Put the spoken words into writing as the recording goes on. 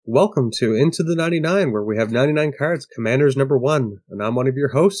Welcome to Into the 99, where we have 99 cards, Commander's number 1. And I'm one of your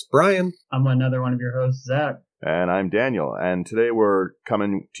hosts, Brian. I'm another one of your hosts, Zach. And I'm Daniel. And today we're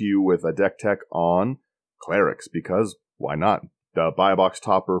coming to you with a deck tech on Clerics, because why not? The buy a box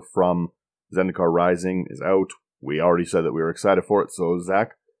topper from Zendikar Rising is out. We already said that we were excited for it, so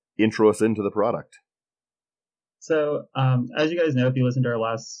Zach, intro us into the product. So, as you guys know, if you listened to our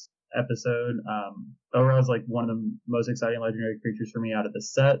last episode, Ora is like one of the most exciting legendary creatures for me out of the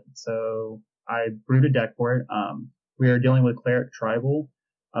set, so I brewed a deck for it. We are dealing with Cleric Tribal.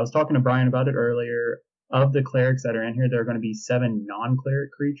 I was talking to Brian about it earlier. Of the clerics that are in here, there are going to be 7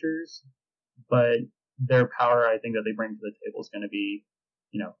 non-cleric creatures, but their power, I think, that they bring to the table is going to be,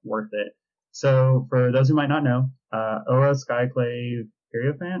 worth it. So, for those who might not know, Ora Skyclave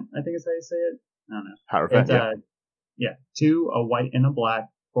Hierophant, I think is how you say it. I don't know. Hierophant, yeah. 2, a white and a black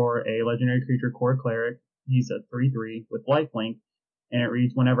for a legendary creature core cleric. He's a 3/3 with lifelink, and it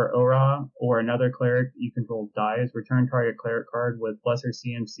reads, whenever Ora or another cleric you control dies, return target cleric card with lesser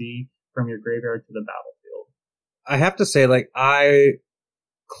CMC from your graveyard to the battlefield. I have to say,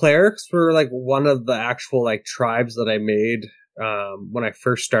 clerics were one of the actual tribes that I made when I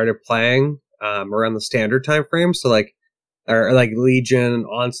first started playing around the standard time frame. So Legion and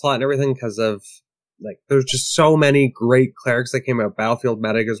Onslaught and everything, because of there's just so many great clerics that came out. Battlefield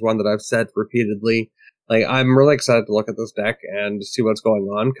Medic is one that I've said repeatedly. I'm really excited to look at this deck and to see what's going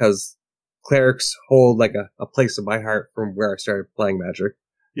on, because clerics hold a place in my heart from where I started playing Magic.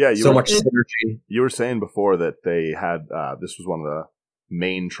 Yeah, much synergy. You were saying before that they had this was one of the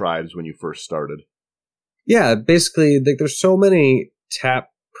main tribes when you first started. Yeah, basically, there's so many tap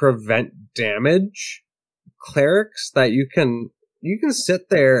prevent damage clerics that you can sit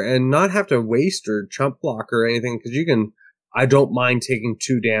there and not have to waste or chump block or anything, because I don't mind taking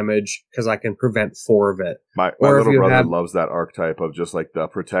 2 damage because I can prevent 4 of it. My little brother loves that archetype of just the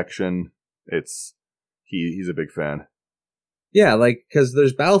protection. He's a big fan. Yeah, because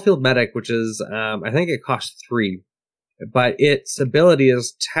there's Battlefield Medic, which is, I think it costs 3, but its ability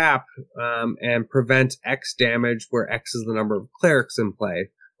is tap and prevent X damage, where X is the number of clerics in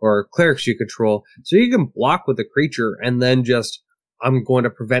play, or clerics you control. So you can block with a creature, and then I'm going to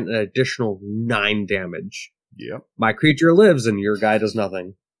prevent an additional 9 damage. Yep. My creature lives, and your guy does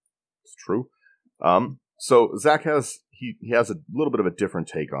nothing. It's true. So Zach has a little bit of a different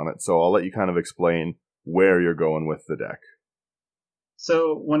take on it, so I'll let you kind of explain where you're going with the deck.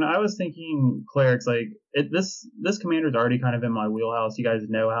 So when I was thinking clerics, this commander's already kind of in my wheelhouse. You guys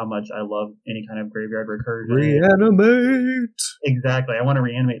know how much I love any kind of graveyard recursion. Reanimate! Exactly. I want to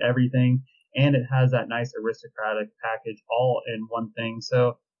reanimate everything, and it has that nice aristocratic package all in one thing.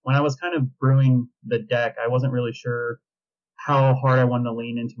 So when I was kind of brewing the deck, I wasn't really sure how hard I wanted to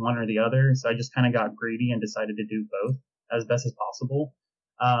lean into one or the other. So I just kind of got greedy and decided to do both as best as possible.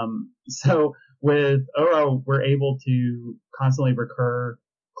 So with Ora, we're able to constantly recur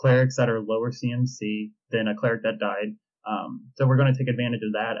clerics that are lower CMC than a cleric that died. So we're going to take advantage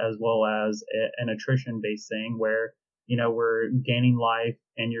of that, as well as an attrition-based thing where, we're gaining life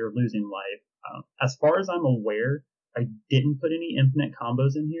and you're losing life. As far as I'm aware, I didn't put any infinite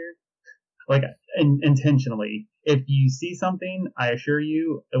combos in here, intentionally. If you see something, I assure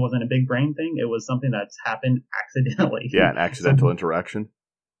you it wasn't a big brain thing. It was something that's happened accidentally. Yeah, an accidental interaction.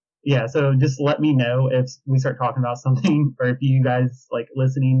 Yeah, so just let me know if we start talking about something, or if you guys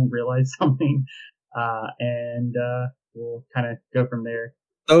listening realize something, and we'll kind of go from there.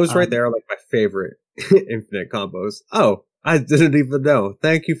 Those right there are my favorite infinite combos. Oh, I didn't even know.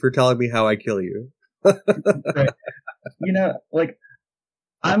 Thank you for telling me how I kill you. Right.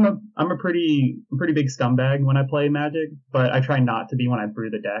 I'm a pretty big scumbag when I play Magic, but I try not to be when I brew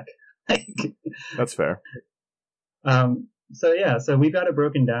the deck. That's fair. So we've got it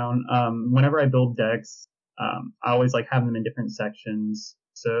broken down. Whenever I build decks, I always have them in different sections.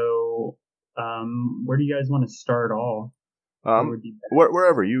 So, where do you guys want to start all?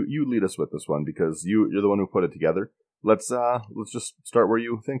 Wherever you lead us with this one, because you're the one who put it together. Let's just start where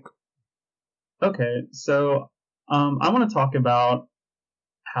you think. Okay, so I want to talk about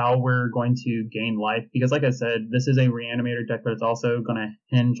how we're going to gain life, because like I said, this is a reanimator deck, but it's also going to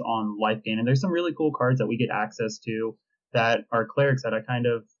hinge on life gain. And there's some really cool cards that we get access to that are clerics that I kind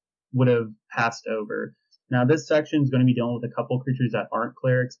of would have passed over. Now, this section is going to be dealing with a couple creatures that aren't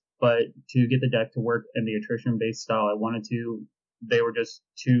clerics, but to get the deck to work in the attrition-based style I wanted to, they were just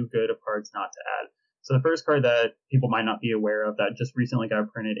too good of cards not to add. So the first card that people might not be aware of that just recently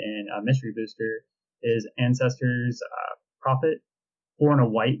got printed in Mystery Booster is Ancestors Prophet. 4 and a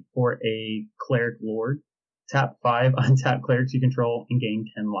white for a Cleric Lord. Tap 5 untap clerics you control and gain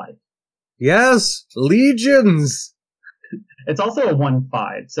 10 life. Yes! Legions! It's also a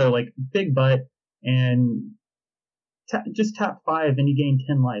 1/5, so like big butt, and just tap 5 and you gain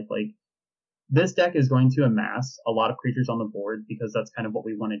 10 life. Like this deck is going to amass a lot of creatures on the board because that's kind of what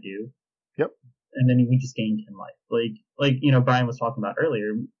we want to do. Yep. And then we just gain 10 life. Like Brian was talking about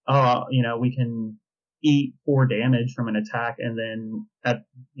earlier. We can eat 4 damage from an attack, and then at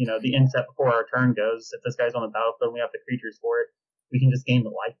the end step before our turn goes, if this guy's on the battlefield and we have the creatures for it, we can just gain the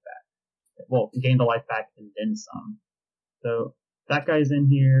life back. Well, gain the life back and then some. So that guy's in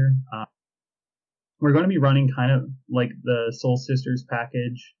here. We're going to be running kind of like the Soul Sisters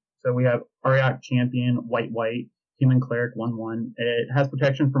package. So we have Ariok Champion, white, Human Cleric, 1/1. It has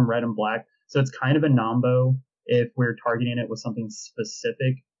protection from red and black. So it's kind of a nombo if we're targeting it with something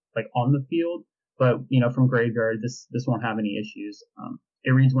specific, like on the field. But, from graveyard, this won't have any issues.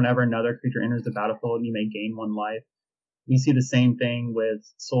 It reads whenever another creature enters the battlefield, you may gain 1 life. We see the same thing with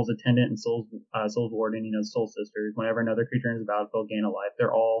Soul's Attendant and Soul's Warden, Soul Sisters. Whenever another creature enters the battlefield, gain a life.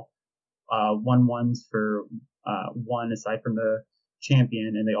 They're all 1/1s for 1 aside from the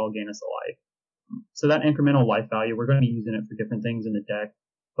champion, and they all gain us a life. So that incremental life value, we're going to be using it for different things in the deck.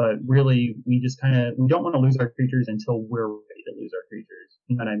 But really, we don't want to lose our creatures until we're ready to lose our creatures.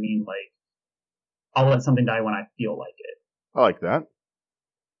 You know what I mean? Like, I'll let something die when I feel like it. I like that.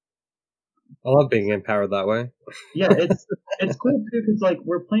 I love being empowered that way. Yeah, it's cool too because like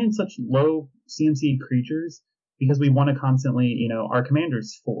we're playing such low CMC creatures because we want to constantly, our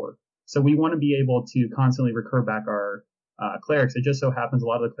commander's 4, so we want to be able to constantly recur back our clerics. It just so happens a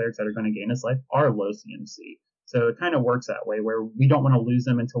lot of the clerics that are going to gain us life are low CMC, so it kind of works that way where we don't want to lose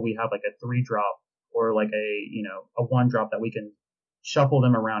them until we have like a 3-drop or like a 1-drop that we can shuffle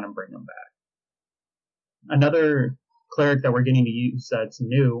them around and bring them back. Another cleric that we're getting to use that's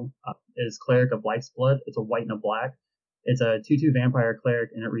new is Cleric of Life's Blood. It's a white and a black. It's a 2/2 vampire cleric,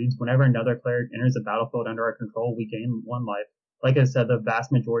 and it reads, whenever another cleric enters the battlefield under our control, we gain 1 life. Like I said, the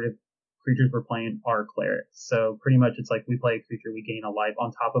vast majority of creatures we're playing are clerics. So pretty much it's like we play a creature, we gain a life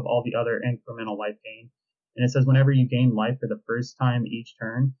on top of all the other incremental life gain. And it says whenever you gain life for the first time each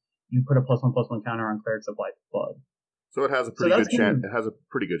turn, you put a +1/+1 counter on Clerics of Life's Blood. So it has a pretty good chance. It has a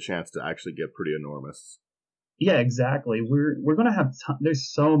pretty good chance to actually get pretty enormous. Yeah, exactly. We're gonna have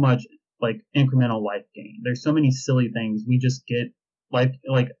there's so much like incremental life gain. There's so many silly things. We just get like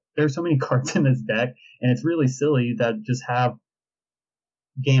there's so many cards in this deck, and it's really silly that just have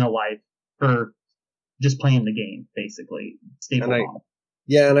gain a life for just playing the game, basically.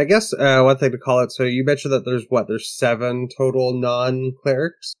 And I guess one thing to call it. So you mentioned that there's 7 total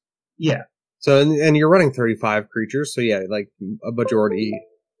non-clerics. Yeah. So and you're running 35 creatures. So yeah, like a majority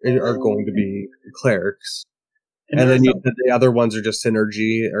are going to be clerics. And then the other ones are just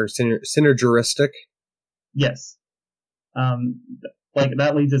synergy or synergistic. Yes. Like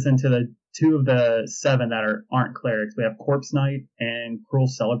that leads us into the 2 of the 7 that aren't clerics. We have Corpse Knight and Cruel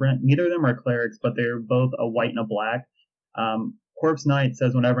Celebrant. Neither of them are clerics, but they're both a white and a black. Corpse Knight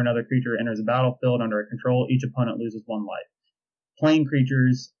says whenever another creature enters a battlefield under our control, each opponent loses 1 life. Playing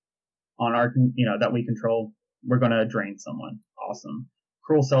creatures on our, that we control, we're going to drain someone. Awesome.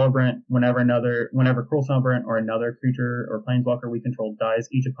 Cruel Celebrant, whenever Cruel Celebrant or another creature or planeswalker we control dies,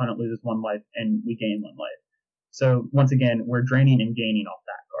 each opponent loses 1 life and we gain 1 life. So once again, we're draining and gaining off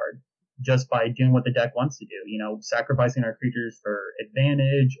that card just by doing what the deck wants to do, sacrificing our creatures for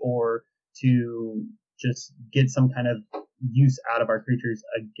advantage or to just get some kind of use out of our creatures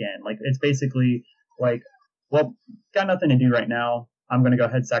again. Like it's basically like, well, got nothing to do right now. I'm going to go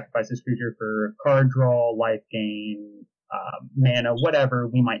ahead and sacrifice this creature for card draw, life gain, mana, whatever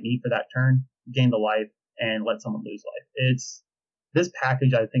we might need for that turn, gain the life, and let someone lose life. This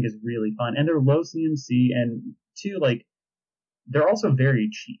package I think is really fun, and they're low CMC, and 2, like they're also very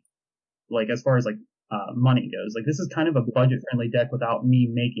cheap. Like as far as like money goes, like this is kind of a budget friendly deck without me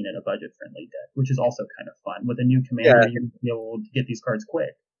making it a budget friendly deck, which is also kind of fun. With a new commander, you're gonna be able to get these cards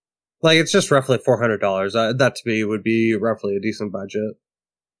quick. Like it's just roughly $400. That to me would be roughly a decent budget.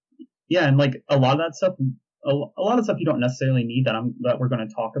 Yeah, and like a lot of stuff you don't necessarily need that we're going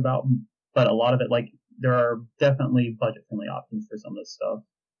to talk about, but a lot of it, like there are definitely budget friendly options for some of this stuff.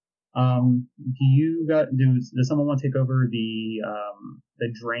 Does someone want to take over the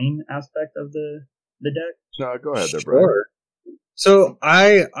drain aspect of the deck? No, go ahead there, Brian. Sure. So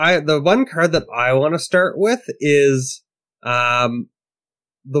the one card that I want to start with is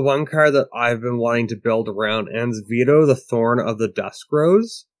the one card that I've been wanting to build around Ansvito, the Thorn of the Dusk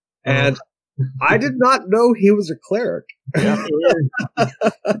Rose. And I did not know he was a cleric. Yeah.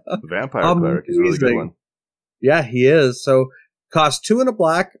 Vampire cleric. He's a really good one. Yeah, he is. So cost 2 and a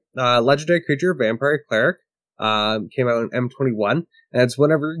black, legendary creature, vampire cleric. Came out in M21. And it's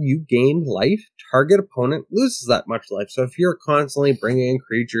whenever you gain life, target opponent loses that much life. So if you're constantly bringing in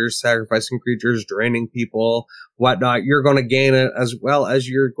creatures, sacrificing creatures, draining people, whatnot, you're going to gain it, as well as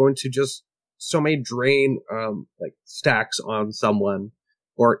you're going to just so may drain like stacks on someone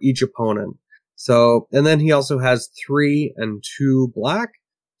or each opponent. So, and then he also has 3 and 2 black.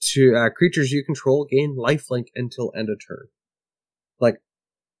 To creatures you control gain lifelink until end of turn. Like,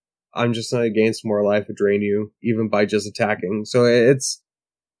 I'm just gonna gain some more life and drain you, even by just attacking. So it's,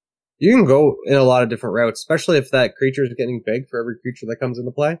 you can go in a lot of different routes, especially if that creature is getting big for every creature that comes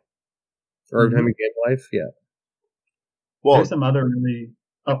into play, or every time you gain life. Yeah. Well, there's some other really.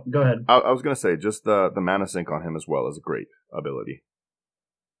 Oh, go ahead. I was gonna say just the mana sink on him as well is a great ability.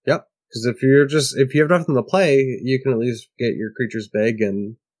 Yep. Because if you have nothing to play, you can at least get your creatures big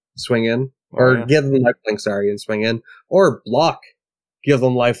and swing in, or give them lifelink, and swing in, or block, give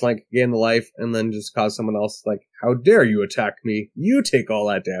them lifelink, gain the life, and then just cause someone else like, how dare you attack me? You take all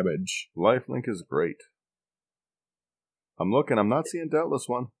that damage. Lifelink is great. I'm looking. I'm not seeing Doubtless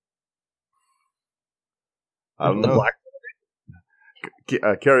One. I don't know.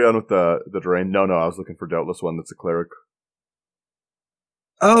 Carry on with the drain. No, I was looking for Doubtless One. That's a cleric.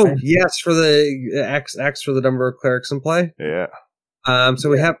 Oh yes, for the X for the number of clerics in play. Yeah. So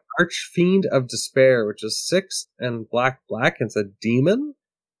we have Archfiend of Despair, which is 6 and black. It's a demon,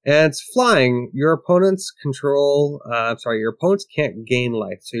 and it's flying. Your opponents can't gain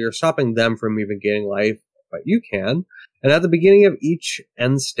life, so you're stopping them from even gaining life, but you can. And at the beginning of each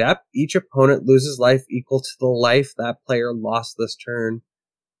end step, each opponent loses life equal to the life that player lost this turn.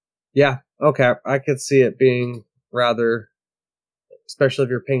 Yeah, okay, I could see it being rather, especially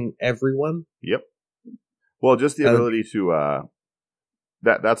if you're paying everyone. Yep. Well, just the ability to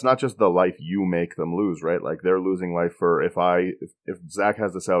that's not just the life you make them lose, right? Like they're losing life for if Zach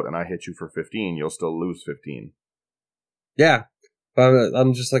has this out and I hit you for 15, you'll still lose 15. Yeah, but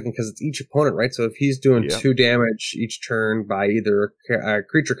I'm just looking because it's each opponent, right? So if he's doing 2 damage each turn by either a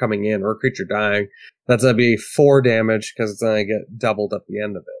creature coming in or a creature dying, that's gonna be 4 damage because it's gonna get doubled at the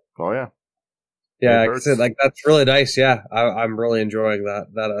end of it. Oh yeah, yeah. Like that's really nice. Yeah, I'm really enjoying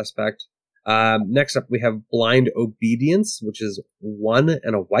that aspect. Next up, we have Blind Obedience, which is 1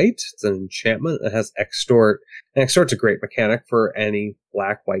 and a white. It's an enchantment. It has Extort. And Extort's a great mechanic for any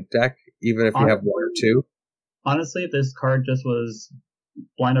black-white deck, even if you have 1 or 2. Honestly, if this card just was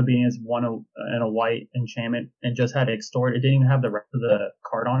Blind Obedience, 1 and a white enchantment, and just had Extort, it didn't even have the rest of the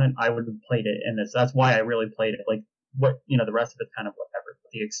card on it, I would have played it in this. That's why I really played it. Like, the rest of it's kind of whatever.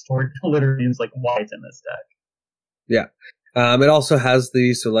 But the Extort literally is like why it's in this deck. Yeah. It also has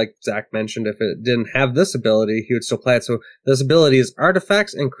so like Zach mentioned, if it didn't have this ability, he would still play it. So this ability is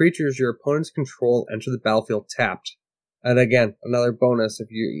artifacts and creatures your opponents control enter the battlefield tapped. And again, another bonus if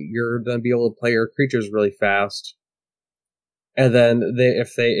you're going to be able to play your creatures really fast. And then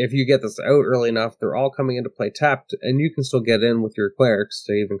if you get this out early enough, they're all coming into play tapped, and you can still get in with your clerics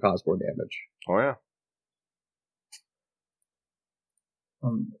to even cause more damage. Oh yeah.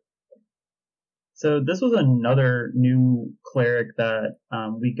 So this was another new cleric that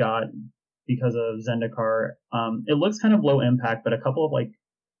we got because of Zendikar. It looks kind of low impact, but a couple of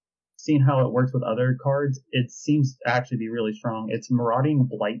seeing how it works with other cards, it seems to actually be really strong. It's Marauding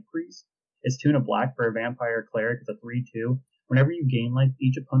Blight Priest. It's 2 and a black for a vampire cleric. It's a 3/2. Whenever you gain life,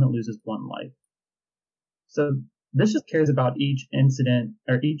 each opponent loses 1 life. So this just cares about each incident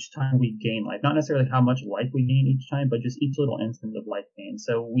or each time we gain life, not necessarily how much life we gain each time, but just each little instant of life gain.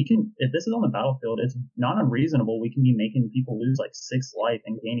 So we can, if this is on the battlefield, it's not unreasonable. We can be making people lose 6 life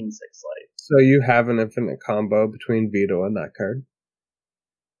and gaining 6 life. So you have an infinite combo between Veto and that card.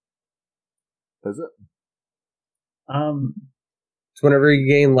 Is it? So whenever you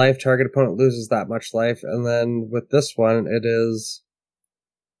gain life, target opponent loses that much life, and then with this one, it is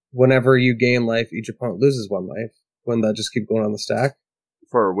whenever you gain life, each opponent loses 1 life. Wouldn't that just keep going on the stack?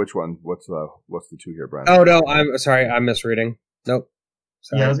 For which one? What's the 2 here, Brian? Oh no, I'm sorry, I'm misreading. Nope.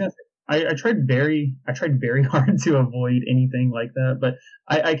 Sorry. Yeah, I was gonna say I tried very hard to avoid anything like that, but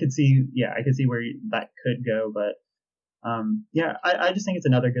I could see where that could go, but I just think it's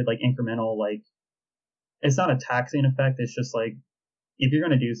another good incremental it's not a taxing effect. It's just if you're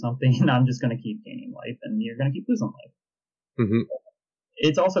gonna do something, I'm just gonna keep gaining life, and you're gonna keep losing life. Mm-hmm.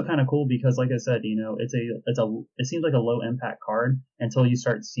 It's also kind of cool because, like I said, it seems like a low impact card until you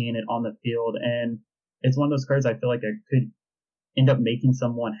start seeing it on the field, and it's one of those cards I feel like it could end up making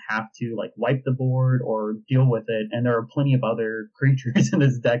someone have to wipe the board or deal with it, and there are plenty of other creatures in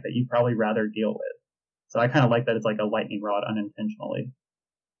this deck that you'd probably rather deal with. So I kind of like that it's like a lightning rod unintentionally.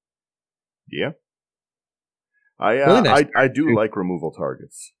 Yeah. Really nice. I do like removal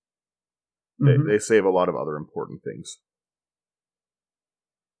targets. Mm-hmm. They save a lot of other important things.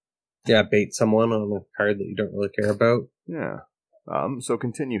 Yeah, bait someone on a card that you don't really care about. Yeah. So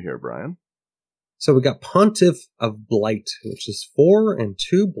continue here, Brian. So we got Pontiff of Blight, which is 4 and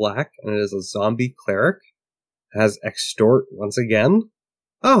 2 black, and it is a zombie cleric. It has Extort once again.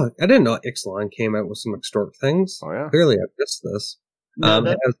 Oh, I didn't know Ixalan came out with some Extort things. Oh, yeah. Clearly, I've missed this.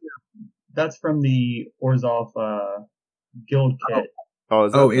 No, that's from the Orzhov guild kit.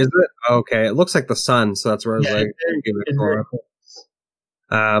 Is it? Okay, it looks like the sun, so that's where I was it's very cool.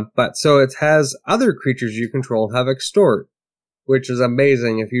 But so it has other creatures you control have Extort, which is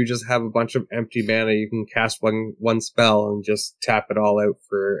amazing. If you just have a bunch of empty mana, you can cast one spell and just tap it all out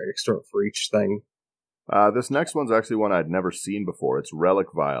for Extort for each thing. This next one's actually one I'd never seen before. It's Relic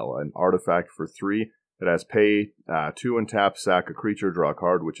Vial, an artifact for 3. It has pay 2 and tap, sack a creature, draw a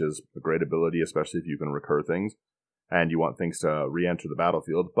card, which is a great ability, especially if you can recur things and you want things to re-enter the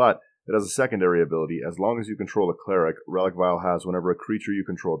battlefield. But it has a secondary ability. As long as you control a cleric, Relic Vial has whenever a creature you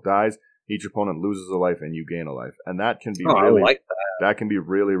control dies, each opponent loses a life and you gain a life. And that can be that can be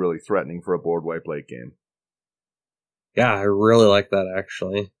really, really threatening for a board wipe late game. Yeah, I really like that,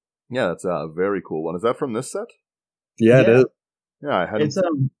 actually. Yeah, that's a very cool one. Is that from this set? Yeah, it is. Yeah, I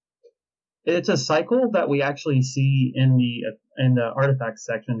hadn't. It's a cycle that we actually see in the artifacts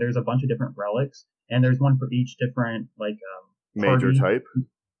section. There's a bunch of different relics, and there's one for each different major party type.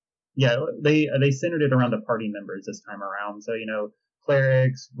 Yeah, they centered it around the party members this time around. So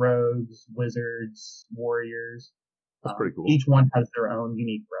clerics, rogues, wizards, warriors. That's pretty cool. Each one has their own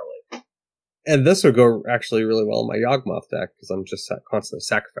unique relic. And this would go actually really well in my Yawgmoth deck because I'm just constantly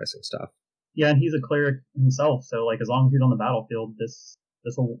sacrificing stuff. Yeah, and he's a cleric himself, so as long as he's on the battlefield, this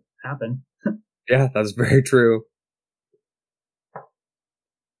will happen. Yeah, that's very true.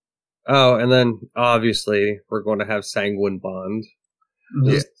 Oh, and then obviously we're going to have Sanguine Bond.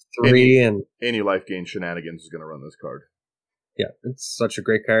 Yeah. 3 any life gain shenanigans is going to run this card. Yeah, it's such a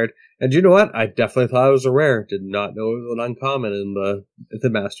great card. And you know what? I definitely thought it was a rare. Did not know it was an uncommon in the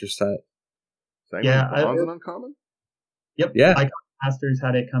Master set. Sanguine Bond's an uncommon? Yep. Yeah. Icon Masters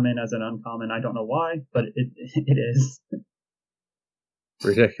had it come in as an uncommon. I don't know why, but it is.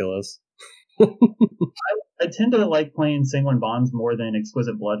 Ridiculous. I tend to like playing Sanguine Bonds more than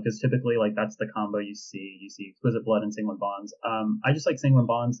Exquisite Blood because typically that's the combo you see. You see Exquisite Blood and Sanguine Bonds. I just like Sanguine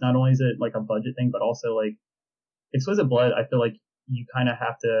Bonds. Not only is it a budget thing, but also Exquisite Blood. I feel like you kind of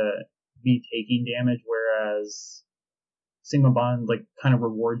have to be taking damage, whereas Sanguine Bonds kind of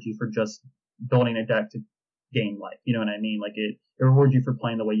rewards you for just building a deck to gain life. You know what I mean? It rewards you for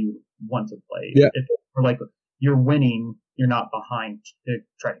playing the way you want to play. Yeah. If you're winning, you're not behind to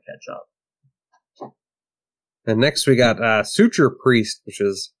try to catch up. And next we got Suture Priest, which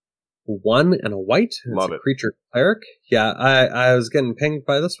is 1 and a white. It's a creature cleric. Yeah, I was getting pinged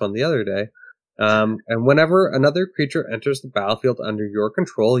by this one the other day. And whenever another creature enters the battlefield under your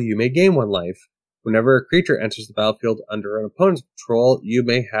control, you may gain 1 life. Whenever a creature enters the battlefield under an opponent's control, you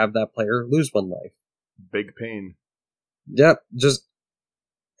may have that player lose 1 life. Big pain. Yep, just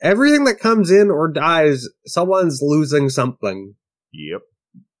everything that comes in or dies, someone's losing something. Yep.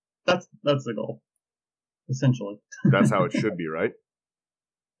 That's the goal. Essentially. That's how it should be, right?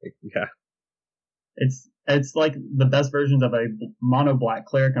 Yeah. It's the best versions of a mono black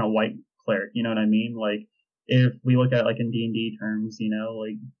cleric and a white cleric, you know what I mean? If we look at in D&D terms,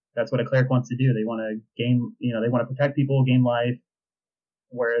 that's what a cleric wants to do. They want to gain, they want to protect people, gain life,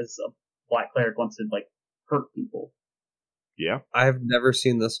 whereas a black cleric wants to hurt people. Yeah. I've never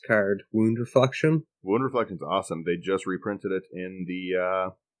seen this card. Wound Reflection? Wound Reflection's awesome. They just reprinted it in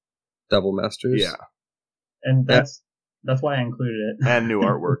the Double Masters. Yeah. And that's why I included it. And new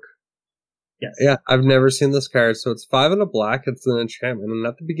artwork. Yes. Yeah, I've never seen this card. So it's 5 and a black. It's an enchantment. And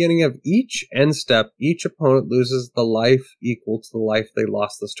at the beginning of each end step, each opponent loses the life equal to the life they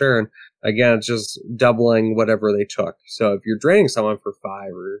lost this turn. Again, it's just doubling whatever they took. So if you're draining someone for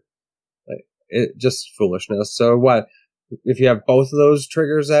 5 or just foolishness. So what? If you have both of those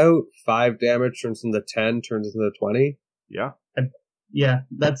triggers out, 5 damage turns into 10, turns into 20. Yeah. Yeah,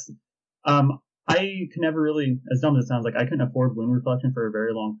 that's I could never really, as dumb as it sounds, I couldn't afford Wound Reflection for a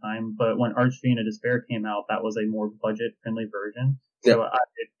very long time, but when Archfiend of Despair came out, that was a more budget-friendly version. So,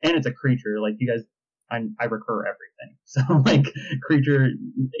 and it's a creature, you guys, I recur everything. So, creature,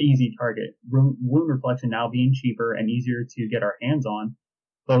 easy target. Wound Reflection now being cheaper and easier to get our hands on,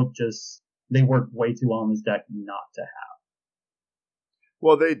 both they work way too well in this deck not to have.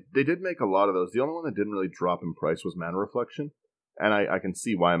 Well, they did make a lot of those. The only one that didn't really drop in price was Mana Reflection. And I can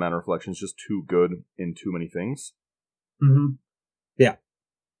see why Mana Reflection is just too good in too many things. Mm-hmm. Yeah.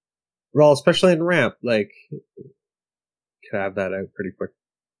 Well, especially in ramp, could have that out pretty quick.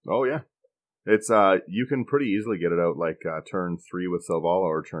 Oh, yeah. It's you can pretty easily get it out like turn 3 with Selvala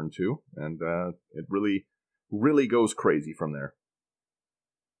or turn 2, and it really goes crazy from there.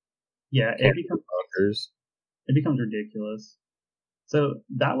 Yeah, it becomes ridiculous. So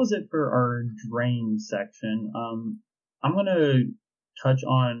that was it for our drain section. I'm gonna touch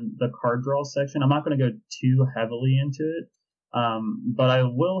on the card draw section. I'm not gonna go too heavily into it, but I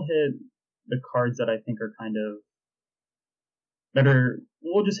will hit the cards that I think are kind of better.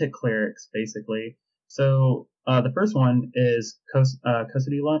 We'll just hit clerics basically. So the first one is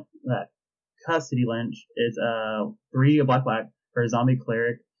Custody Lynch. Custody Lynch is 3 a black for a zombie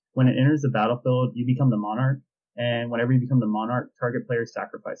cleric. When it enters the battlefield, you become the monarch, and whenever you become the monarch, target player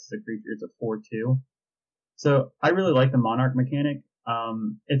sacrifices a creature. It's a 4/2. So I really like the monarch mechanic.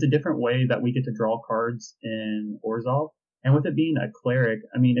 It's a different way that we get to draw cards in Orzhov, and with it being a cleric,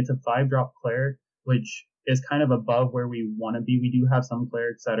 I mean it's a 5-drop cleric, which is kind of above where we want to be. We do have some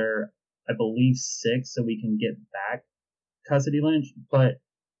clerics that are, I believe, 6, so we can get back Custody Lynch, but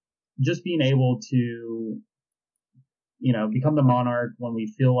just being able to, become the monarch when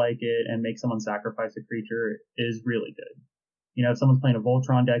we feel like it and make someone sacrifice a creature is really good. If someone's playing a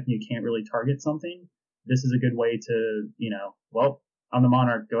Voltron deck and you can't really target something, this is a good way to, I'm the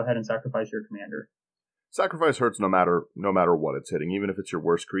monarch, go ahead and sacrifice your commander. Sacrifice hurts no matter what it's hitting. Even if it's your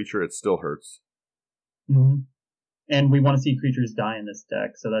worst creature, it still hurts. Mm-hmm. And we want to see creatures die in this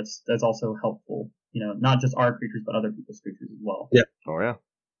deck, so that's also helpful. Not just our creatures, but other people's creatures as well. Yeah. Oh, yeah.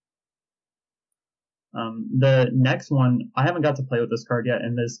 The next one, I haven't got to play with this card yet,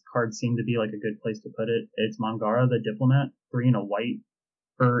 and this card seemed to be like a good place to put it. It's Mangara the Diplomat, 3 and a white.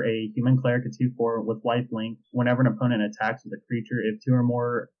 For a human cleric, a 2/4 with lifelink. Whenever an opponent attacks with a creature, if 2 or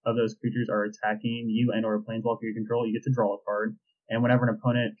more of those creatures are attacking you and or a planeswalker you control, you get to draw a card. And whenever an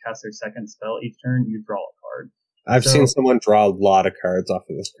opponent casts their second spell each turn, you draw a card. I've seen someone draw a lot of cards off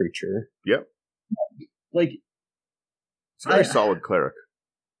of this creature. Yep. Like, it's a very solid cleric.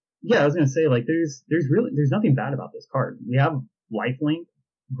 Yeah, I was gonna say, like, there's nothing bad about this card. We have lifelink,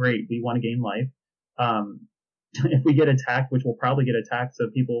 great. We want to gain life. If we get attacked, which we'll probably get attacked, so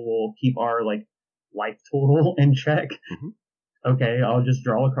people will keep our life total in check. Mm-hmm. Okay, I'll just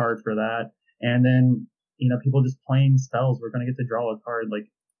draw a card for that, and then people just playing spells, we're gonna get to draw a card.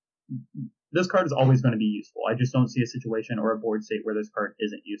 Like, this card is always going to be useful. I just don't see a situation or a board state where this card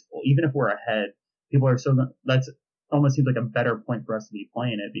isn't useful. Even if we're ahead, people are still that's almost seems like a better point for us to be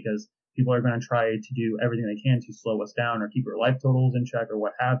playing it, because people are going to try to do everything they can to slow us down or keep our life totals in check or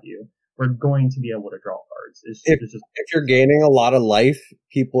what have you. We're going to be able to draw cards. If you're gaining a lot of life,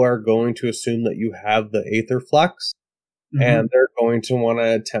 people are going to assume that you have the Aetherflux, mm-hmm. and they're going to want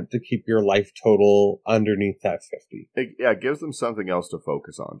to attempt to keep your life total underneath that 50. It gives them something else to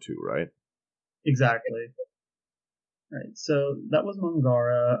focus on too, right? Exactly. Right, so that was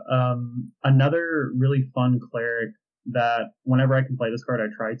Mangara. Another really fun cleric that whenever I can play this card, I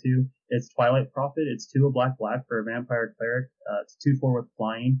try to. It's Twilight Prophet. It's 2 a black for a vampire cleric. It's 2/4 with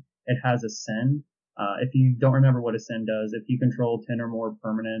flying. It has Ascend. If you don't remember what Ascend does, if you control 10 or more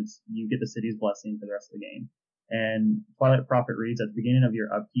permanents, you get the City's Blessing for the rest of the game. And Twilight Prophet reads, at the beginning of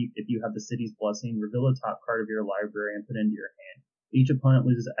your upkeep, if you have the City's Blessing, reveal the top card of your library and put it into your hand. Each opponent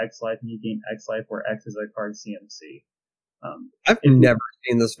loses X life and you gain X life, where X is a card CMC. I've never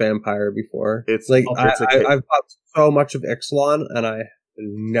seen this vampire before. It's like I've bought so much of Ixalan and I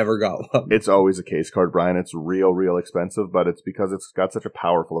never got one. It's always a case card, Brian. It's real expensive, but it's because it's got such a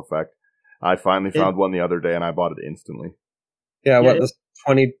powerful effect. I finally found one the other day and I bought it instantly. Yeah, what was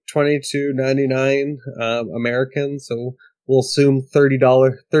 $22.99 American? So we'll assume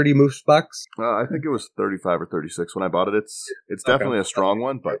 $30 moose bucks. I think it was 35 or 36 when I bought it. It's definitely a strong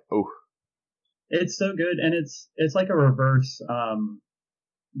one, but it's so good, and it's like a reverse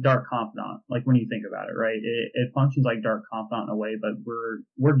Dark Confidant. Like, when you think about it, right? It functions like Dark Confidant in a way, but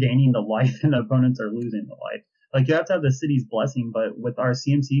we're gaining the life, and the opponents are losing the life. Like, you have to have the City's Blessing, but with our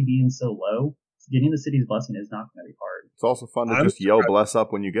CMC being so low, getting the City's Blessing is not going to be hard. It's also fun to just yell "bless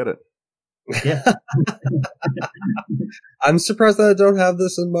up" when you get it. Yeah. I'm surprised that I don't have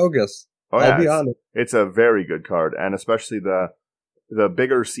this in Mogus. I'll be honest. It's a very good card, and especially the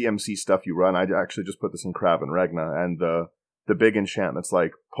bigger CMC stuff you run. I actually just put this in Krav and Regna, and the big enchantments,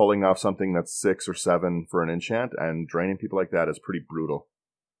 like pulling off something that's 6 or 7 for an enchant and draining people like that, is pretty brutal.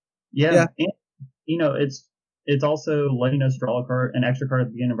 Yeah. And, it's also letting us draw an extra card at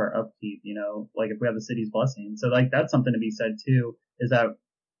the beginning of our upkeep, like if we have the City's Blessing. So like that's something to be said too, is that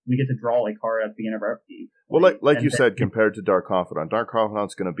we get to draw a card at the beginning of our upkeep. Well, like you said, compared to Dark Confidant, Dark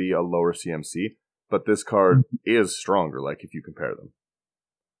Confidant's going to be a lower CMC, but this card is stronger, like if you compare them.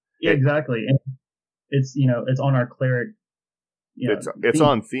 Yeah, exactly. And it's, it's on our cleric. It's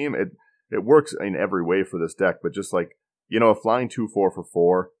on theme. it works in every way for this deck, but just like, a flying 2/4 for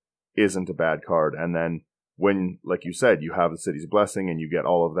 4 isn't a bad card. And then when, like you said, you have the City's Blessing and you get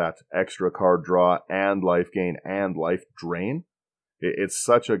all of that extra card draw and life gain and life drain, it's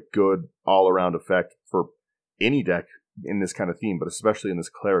such a good all-around effect for any deck in this kind of theme, but especially in this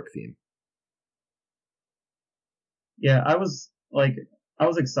cleric theme. Yeah, I was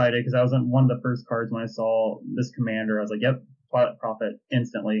excited because I was on one of the first cards when I saw this commander. I was like, yep, Twilight Prophet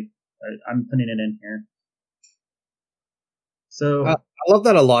instantly. I'm putting it in here. So I love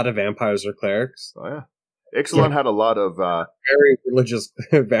that a lot of vampires are clerics. Oh yeah, Ixalan had a lot of very religious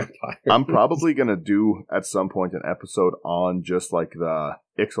vampires. I'm probably gonna do at some point an episode on just like the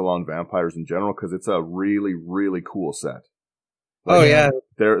Ixalan vampires in general because it's a really, really cool set. Like,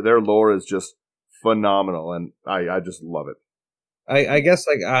 their lore is just phenomenal, and I just love it. I guess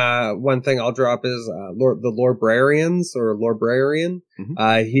one thing I'll drop is the Lorbrarians or Lorbrarian.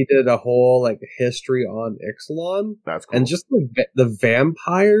 Mm-hmm. He did a whole history on Ixalan. That's cool. And just the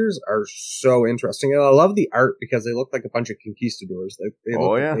vampires are so interesting, and I love the art because they look like a bunch of conquistadors. They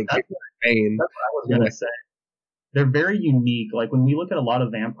look like that's what I was gonna say. They're very unique. Like when we look at a lot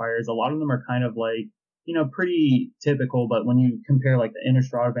of vampires, a lot of them are kind of like, pretty typical, but when you compare like the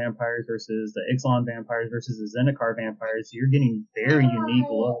Innistrad vampires versus the Ixalan vampires versus the Zendikar vampires, you're getting very unique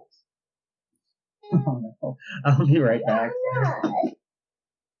looks. Oh no. I'll be right back.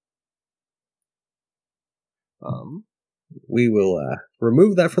 We will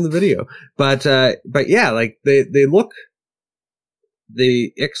remove that from the video. But yeah, they look,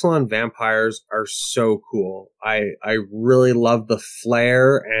 the Ixalan vampires are so cool. I really love the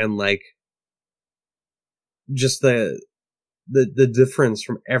flare and just the difference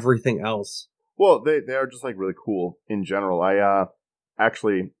from everything else. Well, they are just really cool in general. I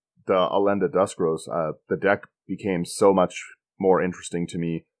actually, the Elenda Duskrose, the deck became so much more interesting to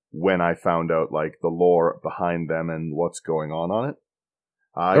me when I found out the lore behind them and what's going on it.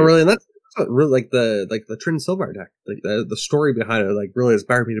 Really, and that's really the Trin Silvar deck. The story behind it really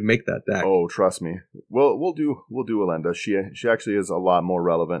inspired me to make that deck. Oh, trust me. We'll do Elenda. She actually is a lot more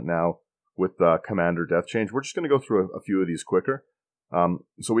relevant now with Commander Death Change. We're just going to go through a few of these quicker.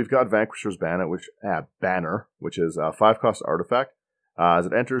 So we've got Vanquisher's Banner, which is a 5-cost artifact. As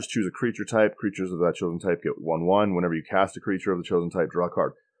it enters, choose a creature type. Creatures of that chosen type get 1/1. Whenever you cast a creature of the chosen type, draw a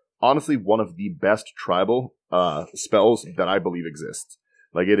card. Honestly, one of the best tribal spells that I believe exists.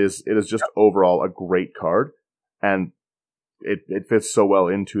 It is just overall a great card, and it fits so well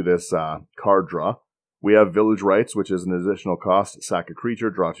into this card draw. We have Village Rites, which is an additional cost. Sack a creature,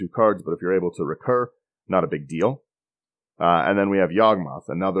 draw 2 cards, but if you're able to recur, not a big deal. And then we have Yawgmoth,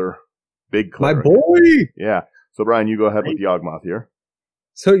 another big cleric. My boy! Yeah. So, Brian, you go ahead with Yawgmoth here.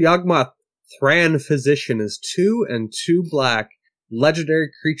 So, Yawgmoth, Thran Physician, is 2 and 2 black. Legendary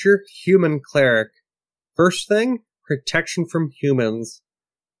creature, human cleric. First thing, protection from humans.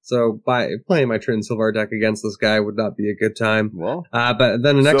 So, by playing my Trin Silvar deck against this guy would not be a good time. Well, but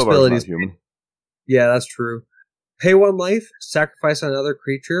then the next ability is human. Yeah, that's true. Pay 1 life, sacrifice another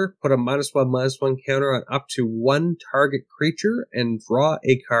creature, put a -1/-1 counter on up to 1 target creature, and draw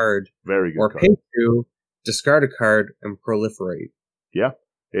a card. Very good or card. Pay 2, discard a card, and proliferate. Yeah,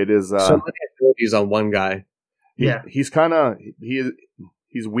 it is. So many abilities on one guy. He's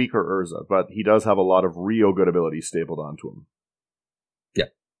weaker Urza, but he does have a lot of real good abilities stapled onto him. Yeah.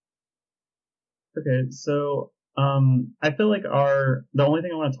 Okay, so I feel like the only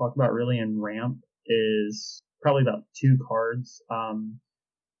thing I want to talk about really in ramp is probably about 2 cards.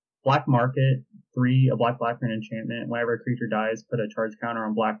 Black Market, 3, a black for an enchantment. Whenever a creature dies, put a charge counter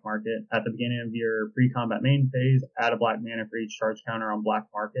on Black Market. At the beginning of your pre-combat main phase, add a black mana for each charge counter on Black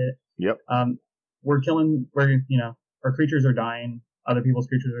Market. Yep. Our creatures are dying. Other people's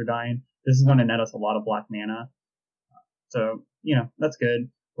creatures are dying. This is going to net us a lot of black mana. So, that's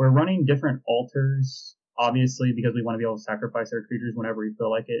good. We're running different altars, obviously, because we want to be able to sacrifice our creatures whenever we feel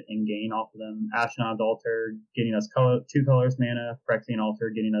like it and gain off of them. Ashnod's Altar getting us 2 colors mana. Phyrexian Altar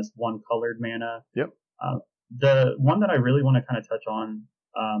getting us 1 colored mana. Yep. The one that I really want to kind of touch on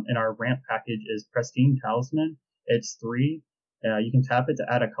in our ramp package is Pristine Talisman. It's 3. You can tap it to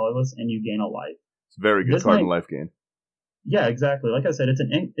add a colorless and you gain a life. It's a very good card in life gain. Yeah, exactly. Like I said, it's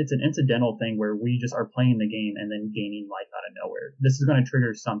an incidental thing where we just are playing the game and then gaining life out of nowhere. This is going to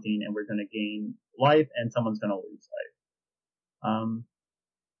trigger something, and we're going to gain life, and someone's going to lose life.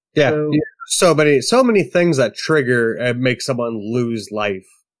 So many things that trigger and make someone lose life.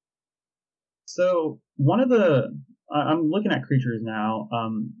 So one of I'm looking at creatures now.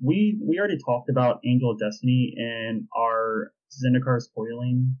 We already talked about Angel of Destiny in our Zendikar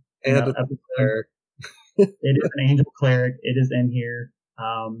spoiling episode. It is an Angel Cleric. It is in here.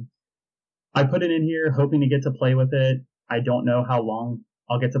 I put it in here hoping to get to play with it. I don't know how long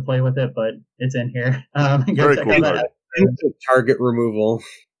I'll get to play with it, but it's in here. Very cool card. Instant target removal.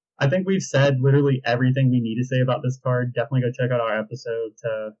 I think we've said literally everything we need to say about this card. Definitely go check out our episode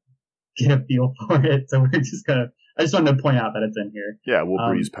to get a feel for it. So I just wanted to point out that it's in here. Yeah, we'll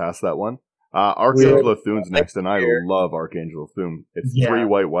breeze past that one. Archangel of Thune's next, and I love Archangel of Thune. It's 3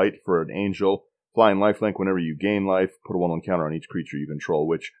 white for an angel. Flying lifelink whenever you gain life, put a 1/1 counter on each creature you control,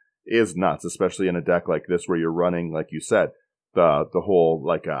 which is nuts, especially in a deck like this where you're running, like you said, the whole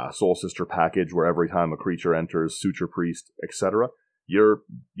like Soul Sister package where every time a creature enters, Suture Priest, etc., you're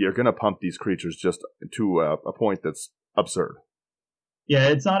gonna pump these creatures just to a point that's absurd. Yeah,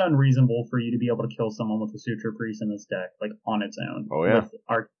 it's not unreasonable for you to be able to kill someone with a Suture Priest in this deck, like on its own. Oh yeah, with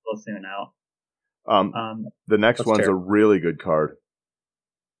Archangel of Thune out. The next one's terrible. a really good card.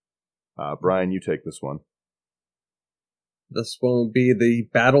 Brian, you take this one. This one will be the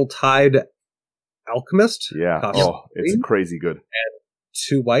Battle-Tide Alchemist. Yeah. It's crazy good.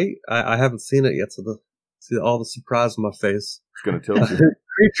 2 white. I haven't seen it yet, so see all the surprise on my face. It's going to tilt you.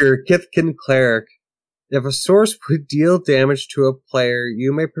 Creature, Kithkin Cleric. If a source would deal damage to a player,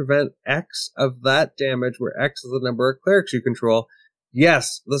 you may prevent X of that damage, where X is the number of clerics you control.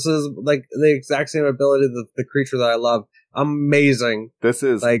 Yes, this is like the exact same ability that the creature that I love. Amazing. This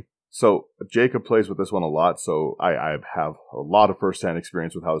is like. So Jacob plays with this one a lot, so I have a lot of first-hand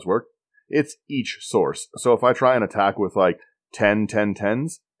experience with how this works. It's each source. So if I try and attack with like 10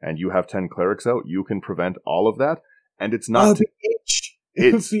 10s, and you have 10 clerics out, you can prevent all of that. And it's not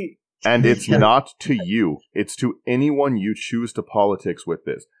it's not to you. It's to anyone you choose to politics with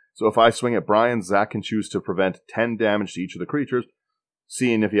this. So if I swing at Brian, Zach can choose to prevent 10 damage to each of the creatures,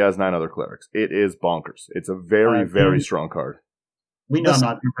 seeing if he has 9 other clerics. It is bonkers. It's a very, very strong card. We know I'm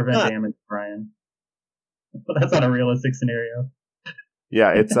not going to prevent damage, Brian. But that's not a realistic scenario.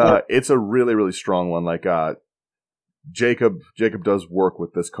 Yeah, it's a really, really strong one. Like Jacob does work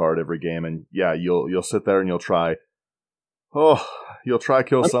with this card every game, and yeah, you'll sit there and you'll try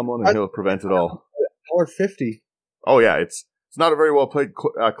kill someone and he'll prevent it all. $1.50. Oh yeah, it's not a very well played.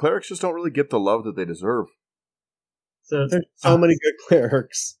 Clerics just don't really get the love that they deserve. So there's so many good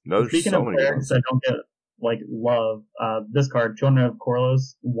clerics. No, speaking so of many clerics that don't get like love, this card, Children of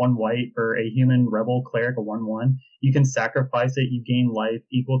Korlos, 1 white for a human rebel cleric, a 1/1. You can sacrifice it. You gain life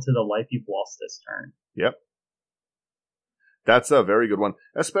equal to the life you've lost this turn. Yep. That's a very good one,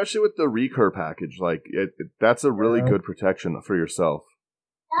 especially with the recur package. Like that's a really good protection for yourself.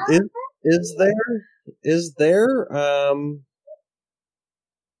 Is there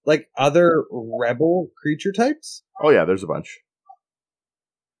like other rebel creature types? Oh yeah, there's a bunch.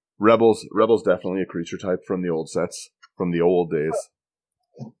 Rebels definitely a creature type from the old sets, from the old days.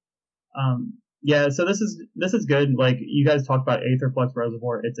 Yeah, so this is good. Like you guys talked about Aetherflux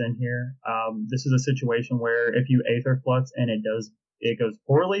Reservoir, it's in here. This is a situation where if you Aetherflux and it goes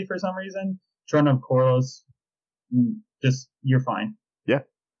poorly for some reason, Children of Korlos, just you're fine. Yeah.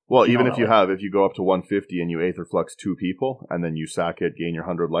 Well, even if you go up to 150 and you Aetherflux 2 people and then you sack it, gain your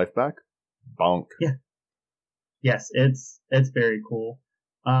 100 life back, bonk. Yeah. Yes, it's very cool.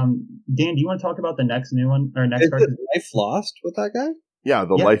 Dan, do you want to talk about the next new one or next card? Is life lost with that guy? Yeah,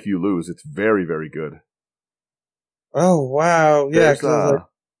 the life you lose. It's very, very good. Oh wow! Yeah.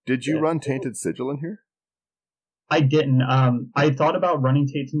 Did you run Tainted Sigil in here? I didn't. I thought about running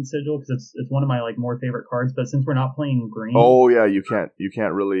Tainted Sigil because it's one of my like more favorite cards. But since we're not playing green, oh yeah, you can't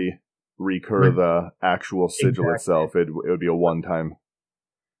really recur the actual sigil itself. It would be a one-time.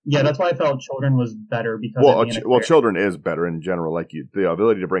 Yeah, that's why I felt Children was better because Children is better in general. Like the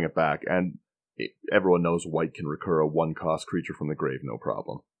ability to bring it back, and everyone knows white can recur a 1-cost creature from the grave, no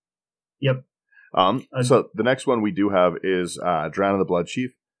problem. Yep. So the next one we do have is Drown of the Blood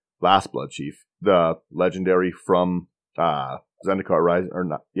Chief, Last Blood Chief, the legendary from Zendikar Rising,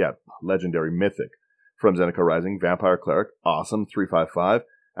 legendary mythic from Zendikar Rising, Vampire Cleric, awesome, 3/5/5,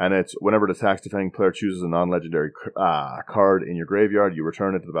 and it's whenever it attacks, defending player chooses a non-legendary card in your graveyard, you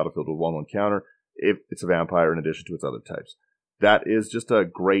return it to the battlefield with 1/1 counter if it's a vampire in addition to its other types. That is just a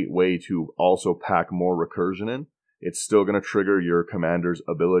great way to also pack more recursion in. It's still going to trigger your commander's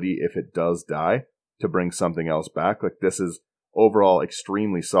ability if it does die to bring something else back. Like this is overall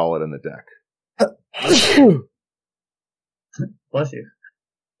extremely solid in the deck. Bless you.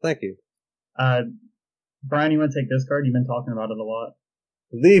 Thank you. Brian, you want to take this card? You've been talking about it a lot.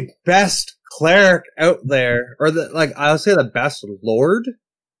 The best cleric out there, or I'll say the best lord.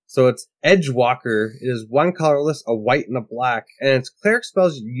 So it's Edgewalker. It is 1 colorless, a white and a black, and it's cleric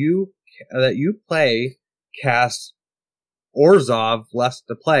spells that you play cast Orzhov less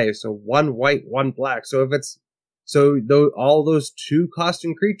to play. So 1 white, 1 black. So if it's So all those 2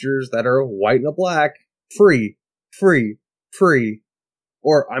 costing creatures that are white and a black, free,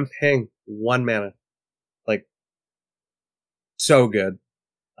 or I'm paying 1 mana. Like, so good.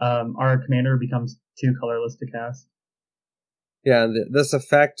 Our commander becomes 2 colorless to cast. Yeah, this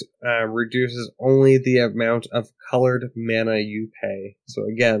effect reduces only the amount of colored mana you pay. So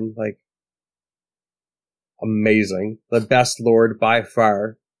again, like, amazing. The best lord by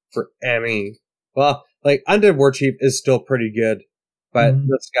far for ME. Well, like, Undead Warchief is still pretty good, but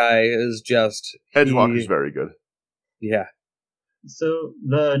this guy is just... Edgewalker's very good. Yeah. So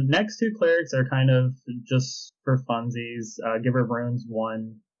the next 2 clerics are kind of just for funsies. Giver of Runes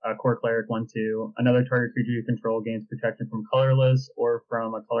 1, Core Cleric 1/2. Another target creature you control gains protection from colorless or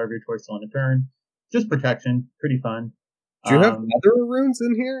from a color of your choice on a turn. Just protection, pretty fun. Do you have other runes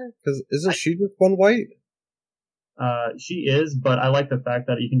in here? Because isn't she just 1 white? She is, but I like the fact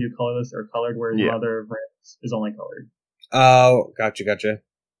that you can do colorless or colored, whereas Mother of Runes is only colored. Oh, gotcha.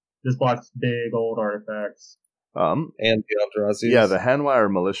 This blocks big old artifacts. And the Eldrazi. Yeah, the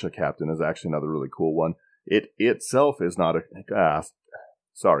Hanwire Militia Captain is actually another really cool one. It itself is not a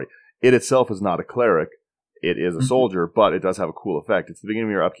cleric. It is a soldier, but it does have a cool effect. It's the beginning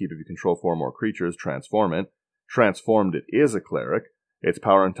of your upkeep. If you control 4 or more creatures, transform it. Transformed, it is a cleric. Its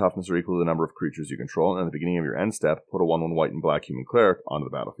power and toughness are equal to the number of creatures you control. And at the beginning of your end step, put a 1/1 white and black human cleric onto the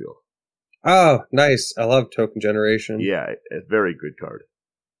battlefield. Oh, nice. I love token generation. Yeah, a very good card.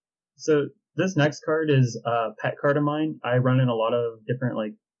 So this next card is a pet card of mine. I run in a lot of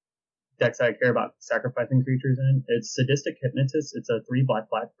different decks I care about sacrificing creatures in. It's Sadistic Hypnotist. It's a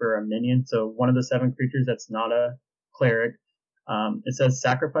 3/black for a minion. So one of the 7 creatures that's not a cleric. It says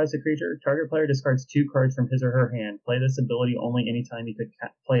sacrifice a creature. Target player discards 2 cards from his or her hand. Play this ability only anytime you could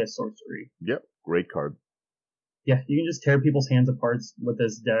play a sorcery. Yep, great card. Yeah, you can just tear people's hands apart with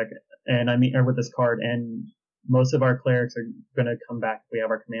this deck, or with this card, and most of our clerics are going to come back if we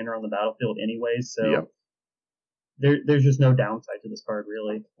have our commander on the battlefield anyways, so there's just no downside to this card,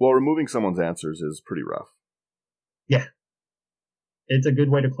 really. Well, removing someone's answers is pretty rough. Yeah. It's a good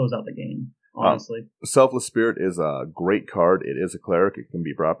way to close out the game, honestly. Selfless Spirit is a great card. It is a cleric. It can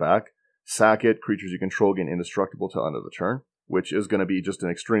be brought back. Sack it. Creatures you control gain indestructible till end of the turn, which is going to be just an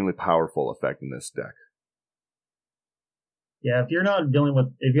extremely powerful effect in this deck. Yeah, if you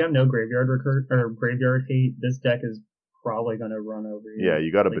have no graveyard or graveyard hate, this deck is probably going to run over you. Yeah,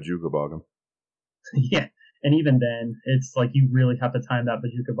 you got to Bojuka Bog him. Yeah, and even then, it's like you really have to time that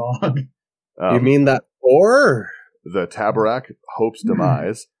Bojuka Bog. You mean that 4? The Tabarak, Hope's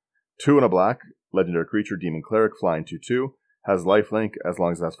Demise. 2 and a black, legendary creature, demon cleric, flying 2/2. Has lifelink as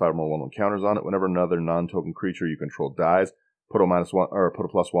long as it has 5 more 1/1 counters on it. Whenever another non-token creature you control dies, put a -1 or put a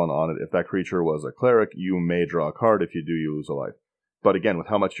 +1 on it. If that creature was a cleric, you may draw a card. If you do, you lose a life. But again, with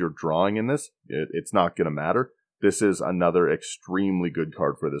how much you're drawing in this, it's not going to matter. This is another extremely good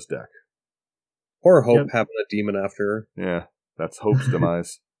card for this deck. Or Hope having a demon after her. Yeah, that's Hope's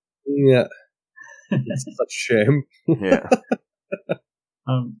Demise. Yeah. It's such a shame. Yeah.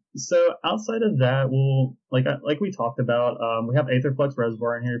 So outside of that, we'll like we talked about, we have Aetherflux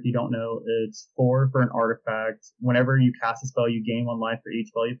Reservoir in here. If you don't know, it's 4 for an artifact. Whenever you cast a spell, you gain 1 life for each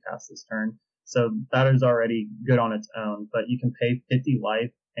spell you've cast this turn. So that is already good on its own. But you can pay 50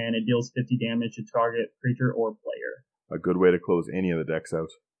 life, and it deals 50 damage to target creature or player. A good way to close any of the decks out.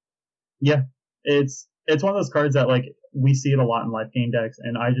 Yeah, it's one of those cards that we see it a lot in life game decks,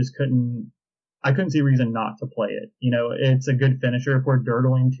 and I couldn't see a reason not to play it. You know, it's a good finisher. If we're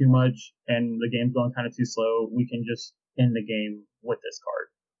dirtling too much and the game's going kind of too slow, we can just end the game with this card.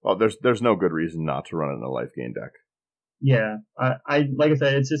 Well, there's no good reason not to run it in a life game deck. Yeah, I like I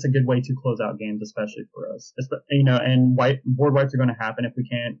said, it's just a good way to close out games, especially for us. You know, and board wipes are going to happen if we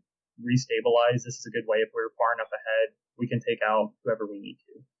can't restabilize. This is a good way. If we're far enough ahead, we can take out whoever we need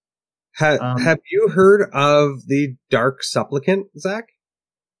to. Have you heard of the Dark Supplicant, Zach?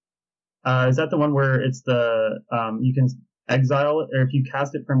 Is that the one where it's you can exile, or if you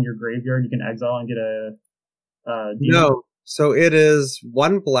cast it from your graveyard, you can exile and get a demon? No. So it is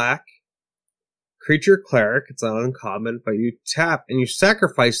 1 black creature cleric. It's not uncommon, but you tap and you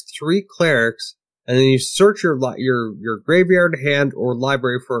sacrifice 3 clerics, and then you search your graveyard, hand, or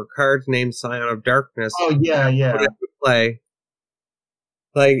library for a card named Scion of Darkness. Oh yeah. Play.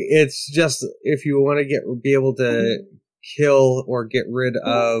 It's just if you want to be able to kill or get rid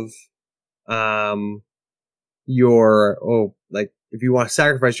of if you want to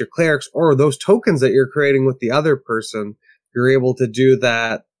sacrifice your clerics or those tokens that you're creating with the other person, you're able to do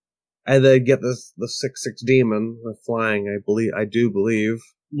that and then get the 6/6 demon with flying. I do believe.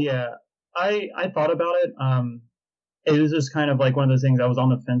 Yeah, I thought about it. It was just kind of like one of those things. I was on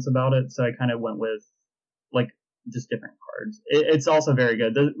the fence about it, so I kind of went with just different cards. It's also very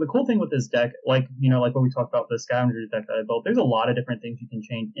good. The cool thing with this deck, like like what we talked about, the Scavenger deck that I built, there's a lot of different things you can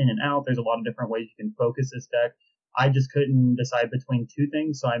change in and out. There's a lot of different ways you can focus this deck. I just couldn't decide between two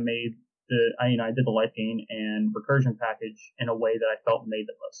things, so I made I did the life gain and recursion package in a way that I felt made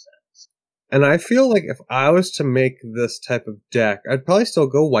the most sense. And I feel like if I was to make this type of deck, I'd probably still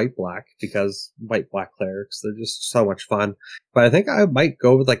go white-black, because white-black clerics, they're just so much fun. But I think I might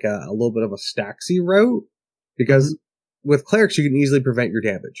go with like a little bit of a Staxy route, because with clerics you can easily prevent your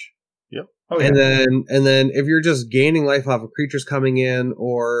damage. Yep. Oh, yeah. And then if you're just gaining life off of creatures coming in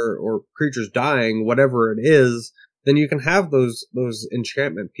or creatures dying, whatever it is, then you can have those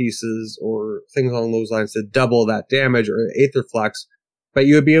enchantment pieces or things along those lines to double that damage, or Aetherflux. But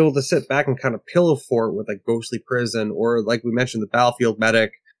you would be able to sit back and kind of pillow fort with like Ghostly Prison, or like we mentioned, the Battlefield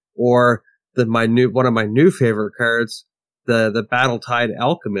Medic, or one of my new favorite cards, the Battle-Tide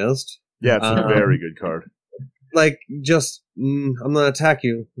Alchemist. Yeah, it's a very good card. Like, just I'm gonna attack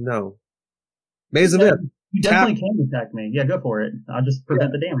you. No, Maze of It. You definitely can attack me. Yeah, go for it. I'll just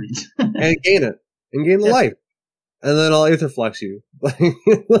prevent the damage and gain it and gain the life, and then I'll Aetherflux you.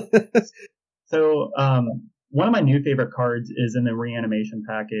 So, one of my new favorite cards is in the reanimation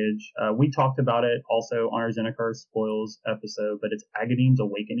package. We talked about it also on our Zendikar Spoils episode, but it's Agadeem's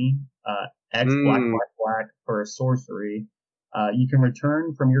Awakening. X black for a sorcery. You can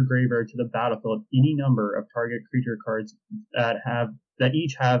return from your graveyard to the battlefield any number of target creature cards that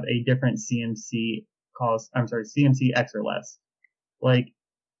each have a different CMC cost. I'm sorry, CMC X or less. Like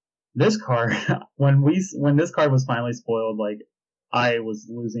this card, when this card was finally spoiled, like I was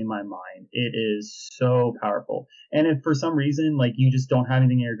losing my mind. It is so powerful. And if for some reason, like you just don't have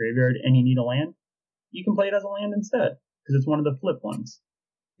anything in your graveyard and you need a land, you can play it as a land instead, because it's one of the flip ones.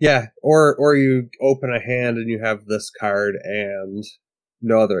 Yeah, or you open a hand and you have this card and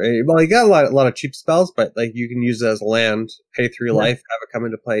no other. Well, you got a lot of cheap spells, but like you can use it as a land, pay 3 life, have it come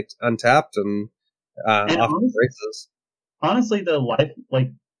into play untapped, and off races. Honestly, the life,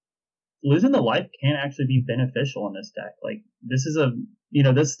 like losing the life can actually be beneficial in this deck. Like this is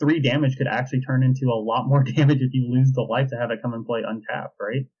this 3 damage could actually turn into a lot more damage if you lose the life to have it come and play untapped,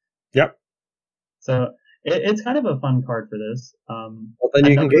 right? Yep. So it's kind of a fun card for this. Well, then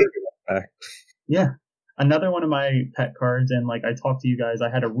you can get your life back. Yeah. Another one of my pet cards, and like I talked to you guys, I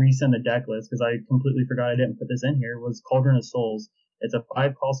had to resend the deck list because I completely forgot I didn't put this in here, was Cauldron of Souls. It's a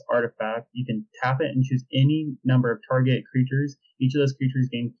 5-cost artifact. You can tap it and choose any number of target creatures. Each of those creatures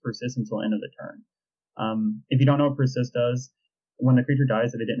gain persist until the end of the turn. If you don't know what persist does, when the creature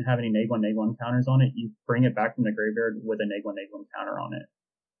dies, if it didn't have any -1/-1 counters on it, you bring it back from the graveyard with a -1/-1 counter on it.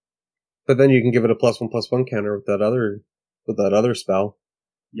 But then you can give it a +1/+1 counter with that other spell.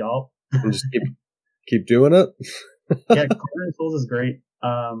 Y'all. And just keep doing it. Yeah, Cauldron of Souls is great.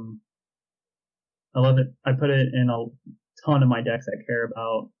 I love it. I put it in a ton of my decks that care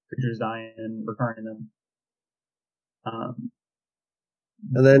about creatures dying and recurring them.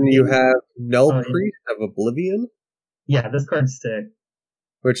 And then you have Null Priest of Oblivion. Yeah, this card's sick.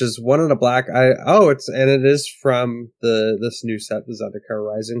 Which is 1 and a black. It is from this new set, the Zendikar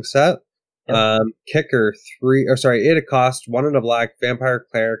Rising set. Yep. Kicker 3, it a cost 1 and a black, Vampire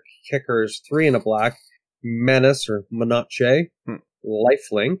Cleric, kickers 3 and a black, Menace or Menace,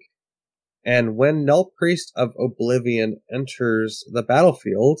 Lifelink. And when Null Priest of Oblivion enters the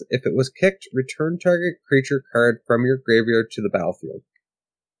battlefield, if it was kicked, return target creature card from your graveyard to the battlefield.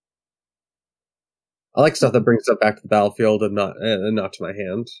 I like stuff that brings stuff back to the battlefield and not to my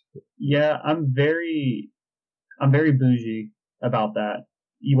hand. Yeah, I'm very bougie about that.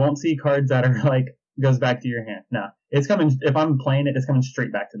 You won't see cards that are like goes back to your hand. No, it's coming. If I'm playing it, it's coming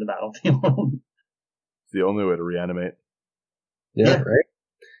straight back to the battlefield. It's the only way to reanimate. Yeah. Right.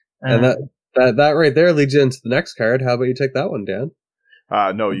 And that right there leads you into the next card. How about you take that one, Dan?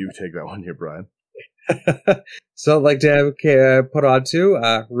 No, you take that one here, Brian. So, like Dan put on too,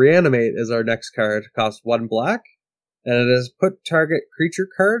 Reanimate is our next card. Costs 1 black, and it is put target creature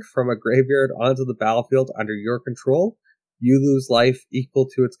card from a graveyard onto the battlefield under your control. You lose life equal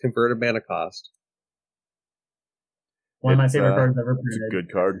to its converted mana cost. One of my favorite cards ever printed. It's a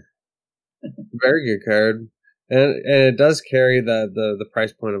good card. Very good card. And it does carry the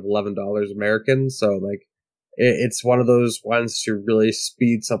price point of $11 American, so like it's one of those ones to really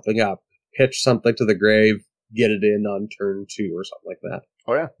speed something up. Pitch something to the grave, get it in on turn 2 or something like that.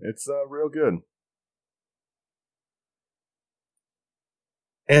 Oh yeah, it's real good.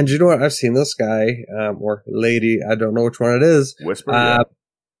 And you know what? I've seen this guy, or lady, I don't know which one it is. Whisper?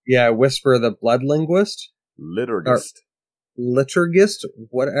 Yeah, Whisper the Blood Linguist. Liturgist,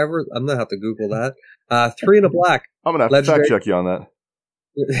 whatever. I'm going to have to Google that. 3 and a black. I'm going to have to fact check you on that.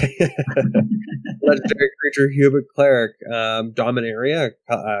 Legendary creature, human cleric, Dominaria,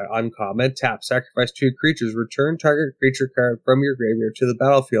 uncommon. Tap, sacrifice 2 creatures. Return target creature card from your graveyard to the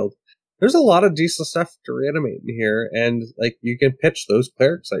battlefield. There's a lot of decent stuff to reanimate in here, and like you can pitch those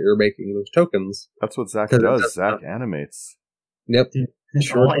clerics that you're making, those tokens. That's what Zach does. Zach animates. Yep.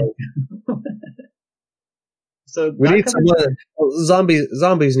 Sure. So we need someone.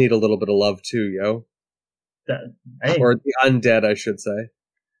 Zombies need a little bit of love too, yo. Hey. Or the undead, I should say.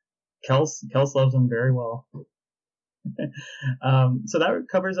 Kels loves them very well. So that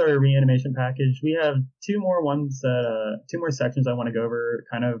covers our reanimation package. We have two more sections I want to go over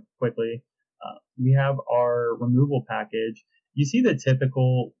kind of quickly. We have our removal package. You see the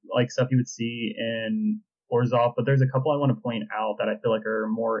typical like stuff you would see in Orzhov, but there's a couple I want to point out that I feel like are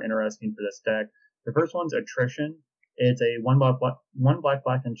more interesting for this deck. The first one's Attrition. It's a one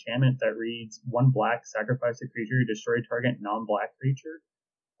black enchantment that reads 1 black, sacrifice a creature, destroy target non-black creature.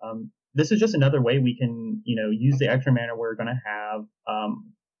 This is just another way we can, use the extra mana we're going to have,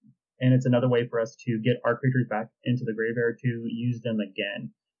 and it's another way for us to get our creatures back into the graveyard to use them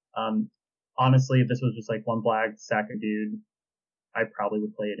again. Honestly, if this was just like 1 black, sack a dude, I probably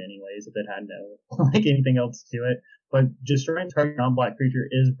would play it anyways if it had no like anything else to it. But destroying target non-black creature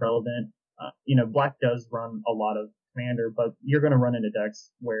is relevant. Black does run a lot of commander, but you're going to run into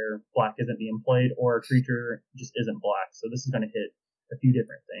decks where black isn't being played or a creature just isn't black. So this is going to hit a few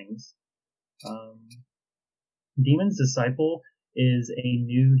different things. Demon's Disciple is a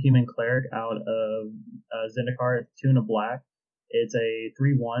new human cleric out of Zendikar. It's 2 and a black. It's a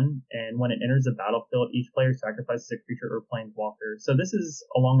 3/1, and when it enters the battlefield, each player sacrifices a creature or planeswalker. So this is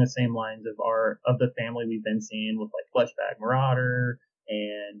along the same lines of the family we've been seeing with like Fleshbag Marauder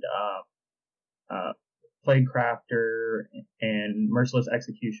and Plague Crafter and Merciless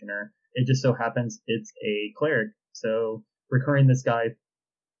Executioner. It just so happens it's a cleric. So recurring this guy,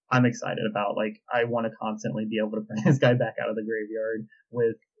 I'm excited about. Like, I want to constantly be able to bring this guy back out of the graveyard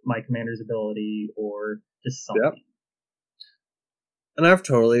with my commander's ability or just something. Yep. And I've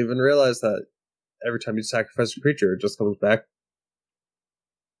totally even realized that every time you sacrifice a creature, it just comes back.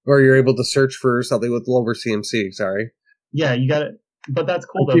 Or you're able to search for something with lower CMC, sorry. Yeah, you got it. But that's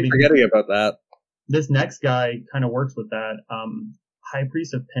cool, I keep forgetting about that. This next guy kind of works with that. High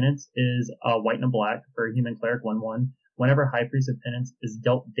Priest of Penance is white and a black for a human cleric 1/1. Whenever High Priest of Penance is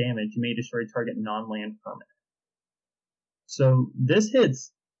dealt damage, you may destroy target non-land permanent. So this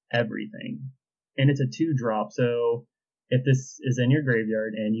hits everything. And it's a 2-drop. So if this is in your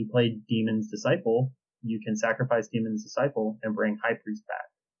graveyard and you play Demon's Disciple, you can sacrifice Demon's Disciple and bring High Priest back.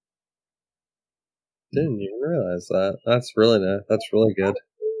 Didn't even realize that. That's really nice. That's really good.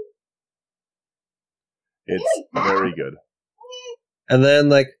 It's very good. And then,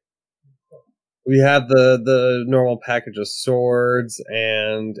 like, we have the normal package of swords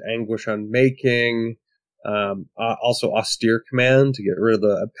and Anguish Unmaking. Also Austere Command to get rid of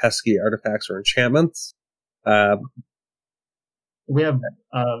the pesky artifacts or enchantments. We have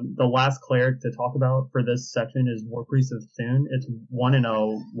the last cleric to talk about for this section is War Priest of Thune. It's 1 and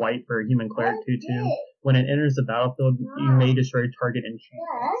a white for a human cleric 2/2. When it enters the battlefield, you may destroy target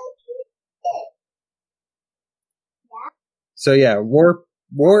enchantment. So yeah, War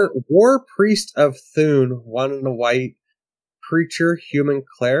Priest of Thune, 1 and a white creature, human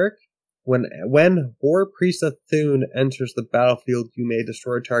cleric. When War Priest of Thune enters the battlefield, you may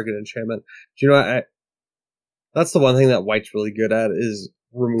destroy target enchantment. Do you know what? That's the one thing that white's really good at is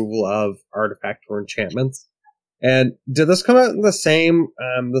removal of artifact or enchantments. And did this come out in the same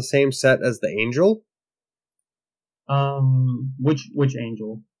set as the Angel? Which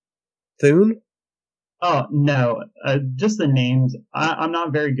Angel? Thune? Oh no, just the names. I'm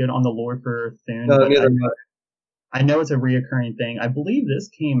not very good on the lore for Thune. No, neither I know it's a reoccurring thing. I believe this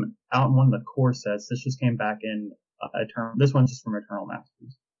came out in one of the core sets. This just came back in Eternal. This one's just from Eternal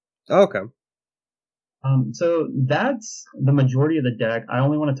Masters. Oh, okay. So that's the majority of the deck. I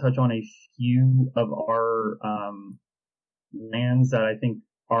only want to touch on a few of our lands that I think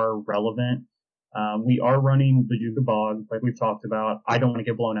are relevant. We are running Bojuka Bog, like we've talked about. I don't want to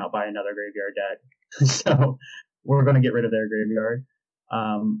get blown out by another graveyard deck. So we're going to get rid of their graveyard.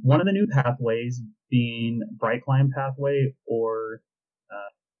 One of the new pathways being Bright Climb Pathway, or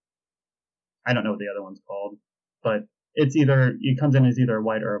I don't know what the other one's called, but it comes in as either a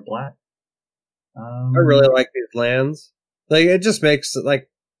white or a black. I really like these lands. Like, it just makes it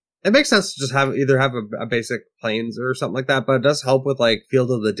makes sense to just have a basic plains or something like that, but it does help with like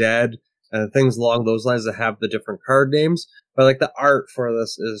Field of the Dead and things along those lines that have the different card names. But like the art for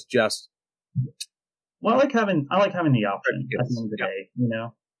this is just. Well, I like having the option at the end of the day, you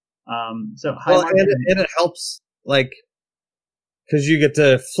know. So and it helps, like, because you get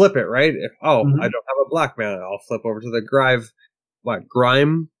to flip it, right? I don't Mhm. have a black mana. I'll flip over to the Grime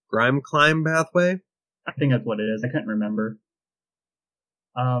Climb pathway. I think that's what it is. I couldn't remember.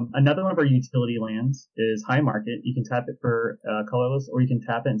 Another one of our utility lands is High Market. You can tap it for colorless, or you can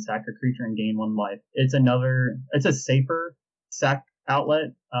tap it and sack a creature and gain 1 life. It's a safer sack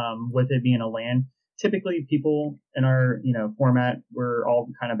outlet, with it being a land. Typically, people in our format, we're all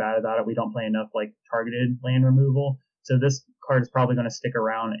kind of bad about it. We don't play enough like targeted land removal, so this card is probably going to stick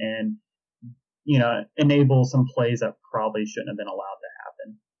around and enable some plays that probably shouldn't have been allowed to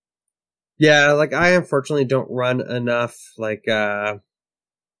happen. Yeah, like I unfortunately don't run enough like I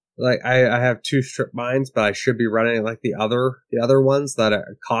have 2 strip mines, but I should be running like the other ones that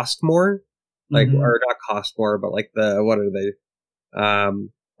cost more, like or not cost more, but like what are they?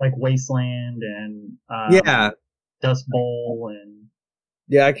 Like Wasteland and Yeah, Dust Bowl and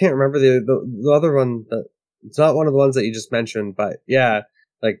yeah. I can't remember the other one. It's not one of the ones that you just mentioned, but yeah,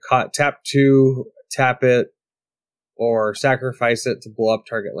 like tap 2, tap it, or sacrifice it to blow up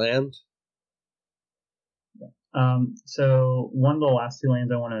target land. So one of the last 2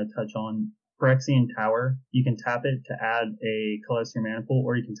 lands I want to touch on, Phyrexian Tower. You can tap it to add a color to your mana pool,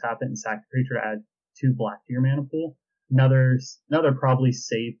 or you can tap it and sack a creature to add 2 black to your mana pool. Another probably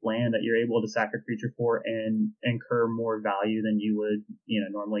safe land that you're able to sack a creature for and incur more value than you would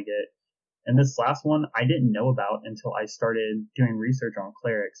normally get. And this last one I didn't know about until I started doing research on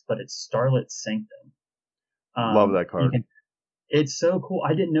clerics, but it's Starlit Sanctum. Love that card. It's so cool.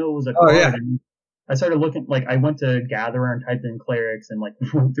 I didn't know it was a card. Yeah. I started looking, like, I went to Gatherer and typed in clerics and, like,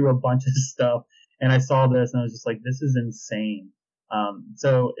 went through a bunch of stuff. And I saw this and I was just like, this is insane.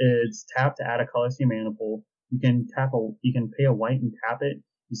 So it's tap to add a color to your mana pool. You can pay a white and tap it.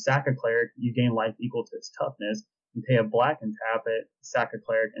 You sack a cleric, you gain life equal to its toughness. You pay a black and tap it, sack a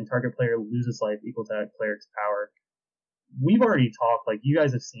cleric, and target player loses life equal to that cleric's power. We've already talked, like, you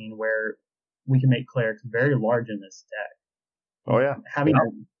guys have seen where we can make clerics very large in this deck. Oh, yeah.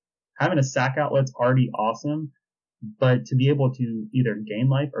 Having a sack outlet's already awesome, but to be able to either gain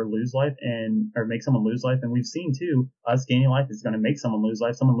life or lose life or make someone lose life, and we've seen too, us gaining life is going to make someone lose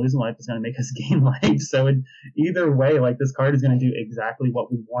life, someone losing life is going to make us gain life. So either way, like, this card is going to do exactly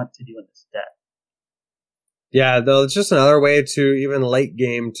what we want to do in this deck. Yeah, though it's just another way to, even late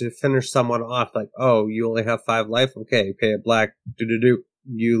game, to finish someone off. Like, oh, you only have 5 life? Okay, pay a black,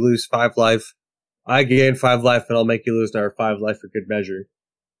 you lose 5 life. I gain 5 life, and I'll make you lose another 5 life for good measure.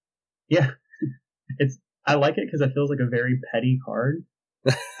 Yeah, I like it because it feels like a very petty card.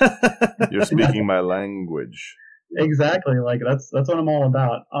 You're speaking my language. Exactly, like that's what I'm all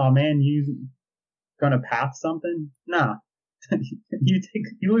about. Oh man, you gonna path something? Nah, you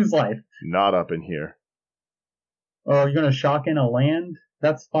lose life. Not up in here. Oh, you're gonna shock in a land?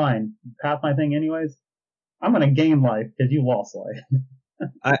 That's fine. Path my thing anyways. I'm gonna gain life because you lost life.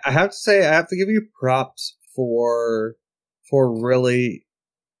 I have to say, I have to give you props for really,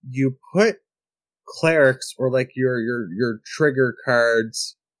 you put clerics or like your trigger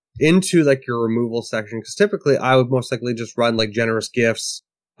cards into like your removal section, because typically I would most likely just run like Generous Gifts,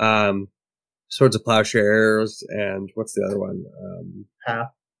 Swords of Plowshares, and what's the other one? Path.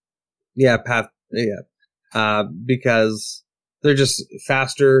 Yeah, Path. Yeah, because they're just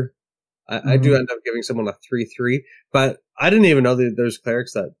faster. I do end up giving someone a 3/3, but I didn't even know that there's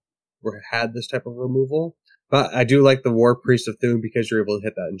clerics that had this type of removal. But I do like the War Priest of Thune because you're able to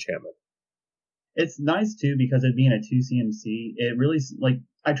hit that enchantment. It's nice too because it being a 2 CMC, it really, like,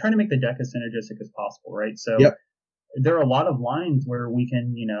 I try to make the deck as synergistic as possible, right? So there are a lot of lines where we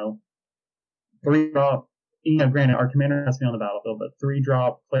can, 3-drop. Granted, our commander has to be on the battlefield, but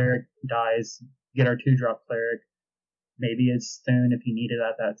 3-drop cleric dies, get our 2-drop cleric. Maybe it's Thune if you need it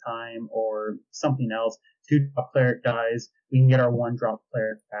at that time, or something else. 2-drop cleric dies, we can get our 1-drop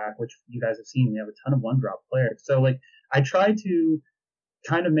cleric back, which you guys have seen. We have a ton of 1-drop clerics. So, like, I try to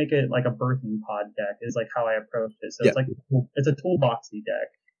kind of make it like a birthing pod deck is like how I approached it. So it's a toolboxy deck.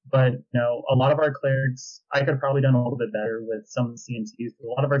 But a lot of our clerics, I could have probably done a little bit better with some of the CMCs. But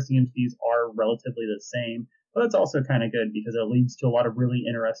a lot of our CMCs are relatively the same. But it's also kind of good because it leads to a lot of really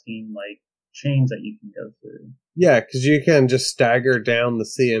interesting like chains that you can go through. Yeah, because you can just stagger down the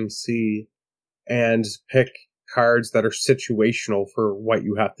CMC and pick cards that are situational for what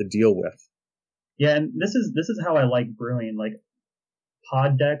you have to deal with. Yeah, and this is how I like brewing. Like,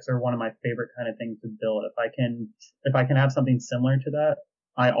 pod decks are one of my favorite kind of things to build. If I can have something similar to that,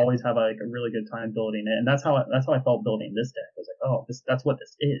 I always have a really good time building it. And that's how I felt building this deck. I was like, oh, that's what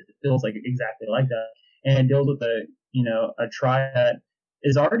this is. It feels like exactly like that. And it deals with a try that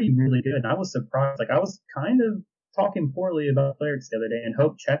is already really good. And I was surprised. Like, I was kind of talking poorly about clerics the other day, and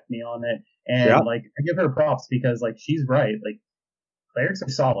Hope checked me on it. And like, I give her props because like she's right. Like, clerics are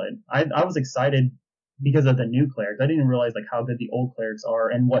solid. I was excited because of the new clerics. I didn't realize like how good the old clerics are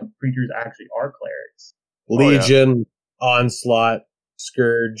and what creatures actually are clerics. Legion, Onslaught,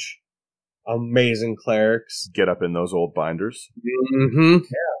 Scourge, amazing clerics. Get up in those old binders. Mm-hmm.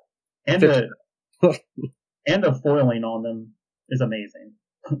 Yeah. And the foiling on them is amazing.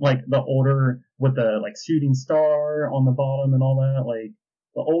 Like the older with the like shooting star on the bottom and all that, like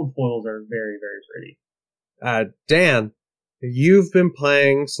the old foils are very, very pretty. Dan, you've been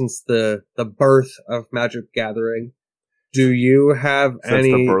playing since the birth of Magic Gathering. Do you have Since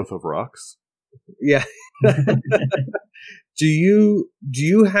the birth of rocks? Yeah. Do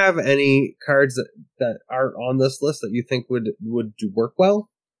you have any cards that aren't on this list that you think would work well?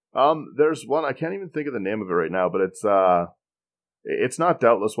 There's one, I can't even think of the name of it right now, but it's not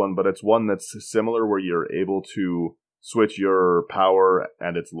Doubtless One, but it's one that's similar where you're able to switch your power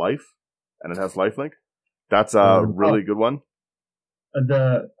and its life, and it has lifelink. That's a really good one.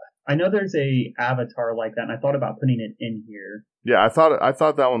 I know there's a avatar like that, and I thought about putting it in here. Yeah, I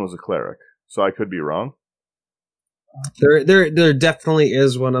thought that one was a cleric, so I could be wrong. There definitely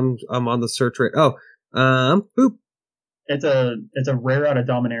is one. I'm on the search rate. Boop. It's a rare out of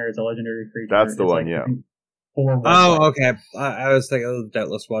Dominaria. It's a legendary creature. That's the one, yeah. Okay. I was thinking of the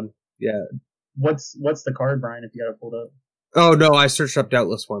Doubtless One. Yeah. What's the card, Brian? If you got it pulled up. Oh no, I searched up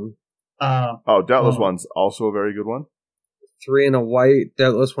Doubtless One. Doubtless One's also a very good one. 3 and a white.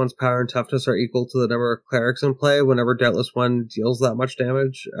 Doubtless One's power and toughness are equal to the number of clerics in play. Whenever Doubtless One deals that much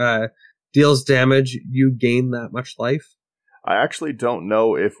damage, you gain that much life. I actually don't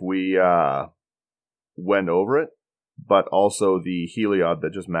know if we went over it, but also the Heliod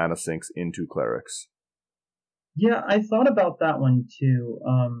that just mana sinks into clerics. Yeah, I thought about that one too.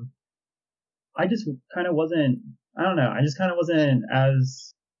 I just kind of wasn't. I don't know. I just kind of wasn't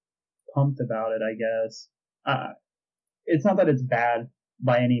as pumped about it, I guess. It's not that it's bad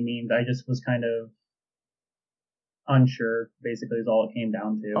by any means. I just was kind of unsure, basically, is all it came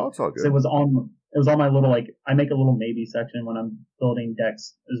down to. Oh, it's all good. So it was on my little, like, I make a little maybe section when I'm building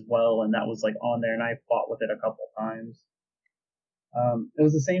decks as well, and that was, like, on there, and I fought with it a couple times. It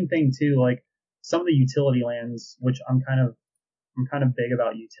was the same thing, too, like, some of the utility lands, which I'm kind of big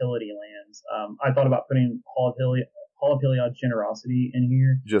about utility lands. I thought about putting Hall of Heliod's Generosity in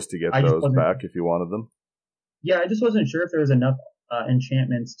here. Just to get those back if you wanted them? Yeah, I just wasn't sure if there was enough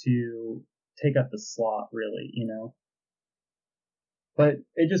enchantments to take up the slot, really, you know. But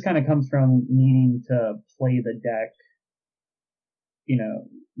it just kind of comes from needing to play the deck, you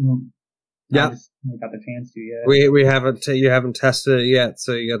know. Yeah. I just haven't got the chance to yet. We haven't, you haven't tested it yet,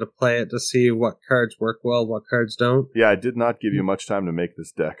 so you got to play it to see what cards work well, what cards don't. Yeah, I did not give you much time to make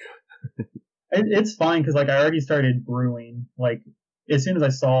this deck. It's fine, because, like, I already started brewing. Like, as soon as I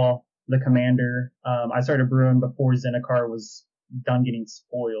saw the commander, I started brewing before Zendikar was done getting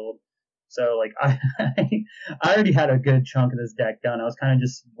spoiled. So, like, I already had a good chunk of this deck done. I was kind of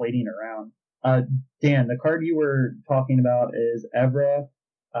just waiting around. Dan, the card you were talking about is Evra,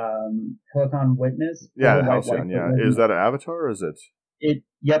 Helicon Witness. Yeah, Halcyon, yeah. Is that an avatar, or is it?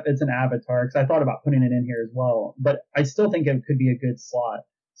 Yep, it's an avatar, because I thought about putting it in here as well. But I still think it could be a good slot.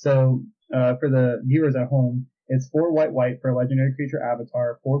 So, for the viewers at home, it's 4 white for a legendary creature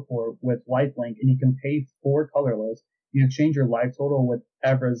avatar, 4/4 with lifelink, and you can pay 4 colorless. You exchange your life total with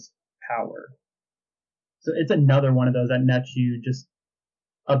Evra's power. So it's another one of those that nets you just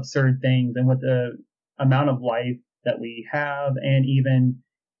absurd things. And with the amount of life that we have, and even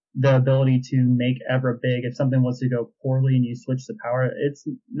the ability to make Evra big, if something was to go poorly and you switch the power, it's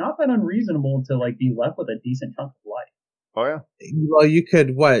not that unreasonable to, like, be left with a decent chunk of life. Oh, yeah. Well, you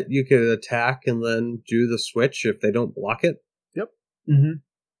could attack and then do the switch if they don't block it. Yep. Mm-hmm.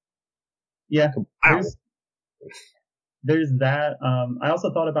 Yeah. Wow. There's that. I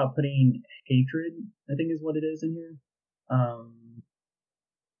also thought about putting Hatred, I think is what it is in here.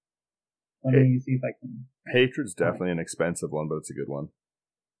 Let me see if I can. Hatred's definitely an expensive one, but it's a good one.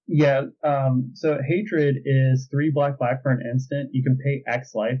 Yeah, so Hatred is 3 black for an instant. You can pay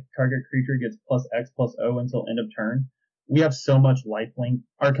X life. Target creature gets +X+O until end of turn. We have so much lifelink.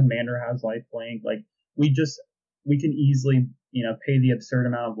 Our commander has lifelink. Like, we can easily, you know, pay the absurd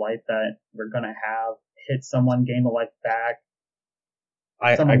amount of life that we're gonna have, hit someone, gain the life back.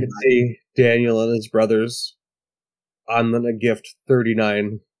 I could see Daniel and his brothers. I'm gonna gift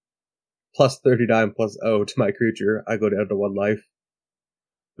 39 +O to my creature. I go down to 1 life.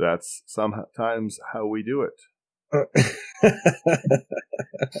 That's sometimes how we do it.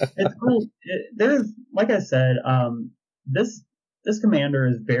 It's cool. There's, like I said, this this commander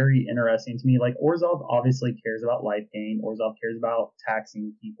is very interesting to me. Like, Orzhov obviously cares about life gain. Orzhov cares about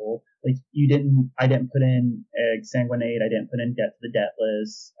taxing people. Like, I didn't put in Sanguinate. I didn't put in Debt to the Debt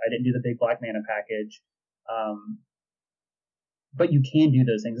list. I didn't do the big black mana package. But you can do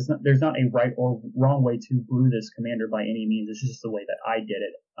those things. There's not a right or wrong way to brew this commander by any means. It's just the way that I did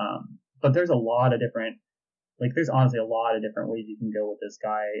it. But there's a lot of different, like, there's honestly a lot of different ways you can go with this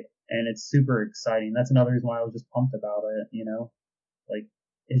guy, and it's super exciting. That's another reason why I was just pumped about it, you know? Like,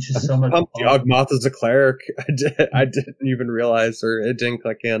 it's just so much fun. Yawgmoth is a cleric. I didn't even realize, or it didn't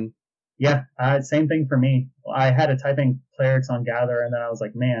click in. Yeah, same thing for me. I had to type in clerics on Gather, and then I was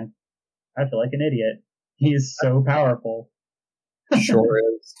like, man, I feel like an idiot. He is so powerful. Sure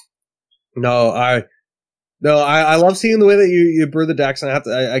is. I love seeing the way that you brew the decks, and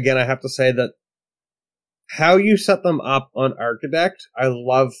I have to say that how you set them up on Architect, I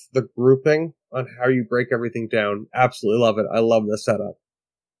love the grouping on how you break everything down. Absolutely love it. I love the setup.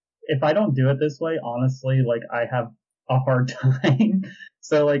 If I don't do it this way, honestly, like, I have a hard time.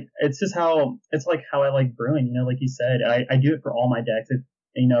 So, like, it's just how I like brewing, you know, like you said, I do it for all my decks. If,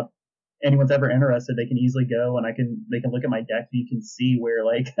 you know, if anyone's ever interested, they can easily go and they can look at my deck and you can see where,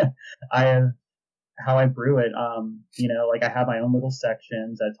 like, how I brew it. You know, like, I have my own little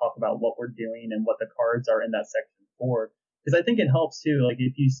sections that talk about what we're doing and what the cards are in that section for. Because I think it helps too. Like,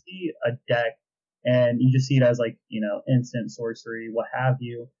 if you see a deck and you just see it as, like, you know, instant sorcery, what have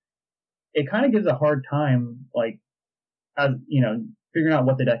you, it kind of gives a hard time, like, as, you know, figuring out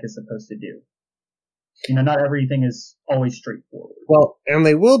what the deck is supposed to do. You know, not everything is always straightforward. Well, and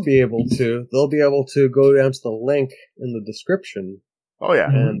they will be able to. They'll be able to go down to the link in the description. Oh, yeah.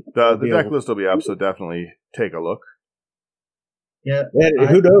 And the deck list will be up, so definitely take a look. Yeah. And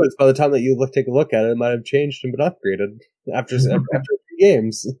who knows, by the time that you take a look at it, it might have changed and been upgraded after 3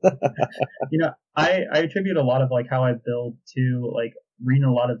 games. You know, I attribute a lot of, like, how I build to, like, reading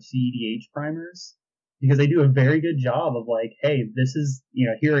a lot of CEDH primers. Because they do a very good job of, like, hey, this is, you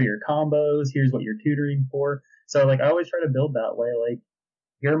know, here are your combos, here's what you're tutoring for. So, like, I always try to build that way. Like,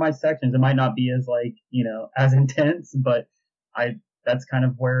 here are my sections. It might not be as, like, you know, as intense, but that's kind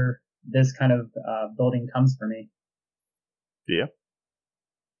of where this kind of building comes for me. Yeah.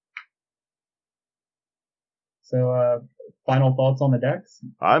 So, final thoughts on the decks?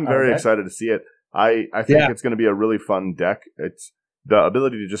 I'm very excited to see it. I think it's going to be a really fun deck. It's the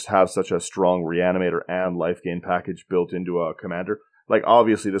ability to just have such a strong Reanimator and life gain package built into a commander. Like,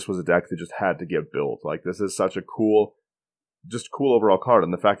 obviously, this was a deck that just had to get built. Like, this is such a cool overall card.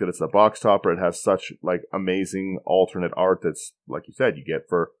 And the fact that it's a box topper, it has such, like, amazing alternate art that's, like you said, you get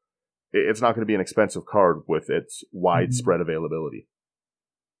for... It's not going to be an expensive card with its widespread availability.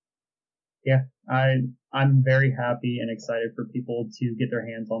 Yeah, I'm very happy and excited for people to get their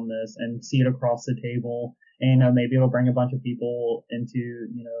hands on this and see it across the table. And maybe it'll bring a bunch of people into,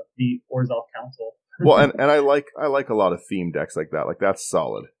 you know, the Orzhov Council. Well, and I like a lot of theme decks like that. Like, that's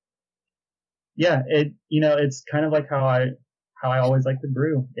solid. Yeah, it's kind of like how I always like to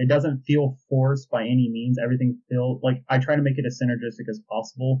brew. It doesn't feel forced by any means. Everything feels like I try to make it as synergistic as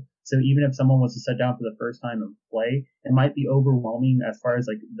possible. So even if someone wants to sit down for the first time and play, it might be overwhelming as far as,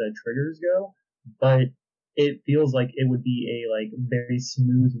 like, the triggers go, but it feels like it would be a, like, very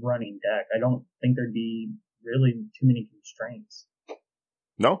smooth running deck. I don't think there'd be really too many constraints.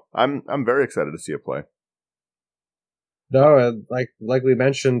 No, I'm very excited to see it play. No, like we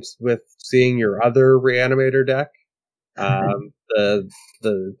mentioned with seeing your other Reanimator deck, the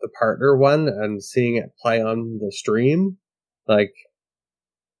partner one, and seeing it play on the stream, like,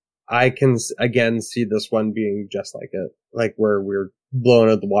 I can again see this one being just like it, like, where we're blown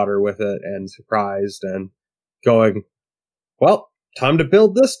out the water with it and surprised and going, well, time to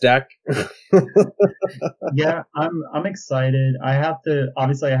build this deck. Yeah, I'm excited. I have to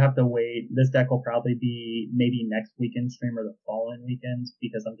wait. This deck will probably be maybe next weekend stream or the following weekends,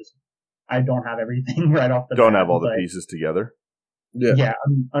 because I don't have everything right off the bat. Don't have all the pieces together. Yeah.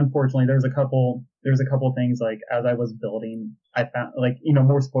 Unfortunately, there's a couple things, like, as I was building, I found, like, you know,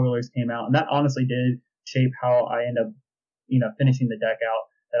 more spoilers came out, and that honestly did shape how I end up, you know, finishing the deck out.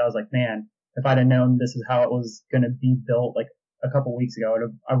 That I was like, man, if I'd have known this is how it was going to be built, like, a couple weeks ago,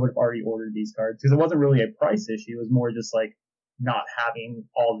 I would have already ordered these cards, because it wasn't really a price issue. It was more just, like, not having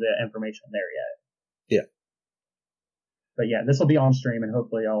all the information there yet. Yeah. But yeah, this will be on stream, and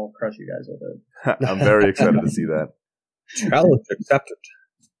hopefully I'll crush you guys with it. I'm very excited to see that. Challenge accepted.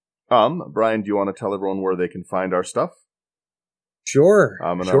 Brian, do you want to tell everyone where they can find our stuff? Sure.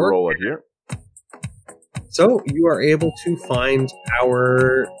 I'm going to roll it here. So you are able to find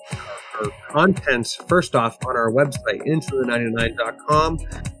our content, first off, on our website, intothE99.com.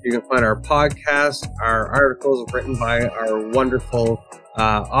 You can find our podcast, our articles written by our wonderful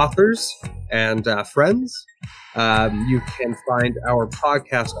authors and friends. You can find our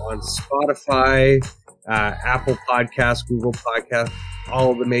podcast on Spotify, Apple Podcasts, Google Podcasts,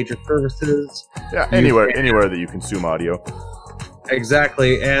 all of the major services. Yeah, anywhere that you consume audio.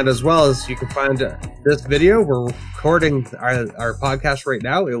 Exactly, and as well as you can find this video, we're recording our podcast right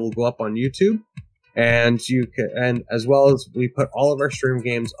now. It will go up on YouTube, and as well as we put all of our stream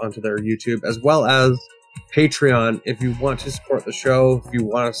games onto their YouTube, as well as Patreon. If you want to support the show, if you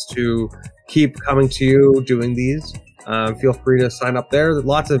want us to keep coming to you doing these, feel free to sign up there. There's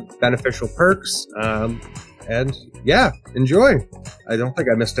lots of beneficial perks. And yeah, enjoy. I don't think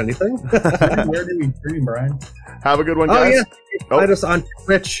I missed anything. Where do we stream, Brian? Have a good one, guys. Oh, yeah. You can find us on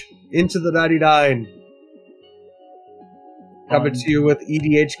Twitch, Into the 99. Coming to you with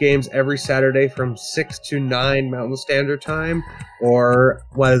EDH games every Saturday from 6 to 9 Mountain Standard Time. Or,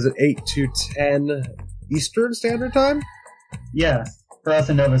 8 to 10 Eastern Standard Time? Yeah, for us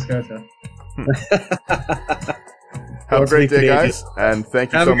in Nova Scotia. Have a great day, guys. And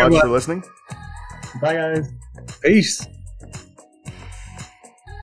thank you so much for listening. Bye, guys. Peace.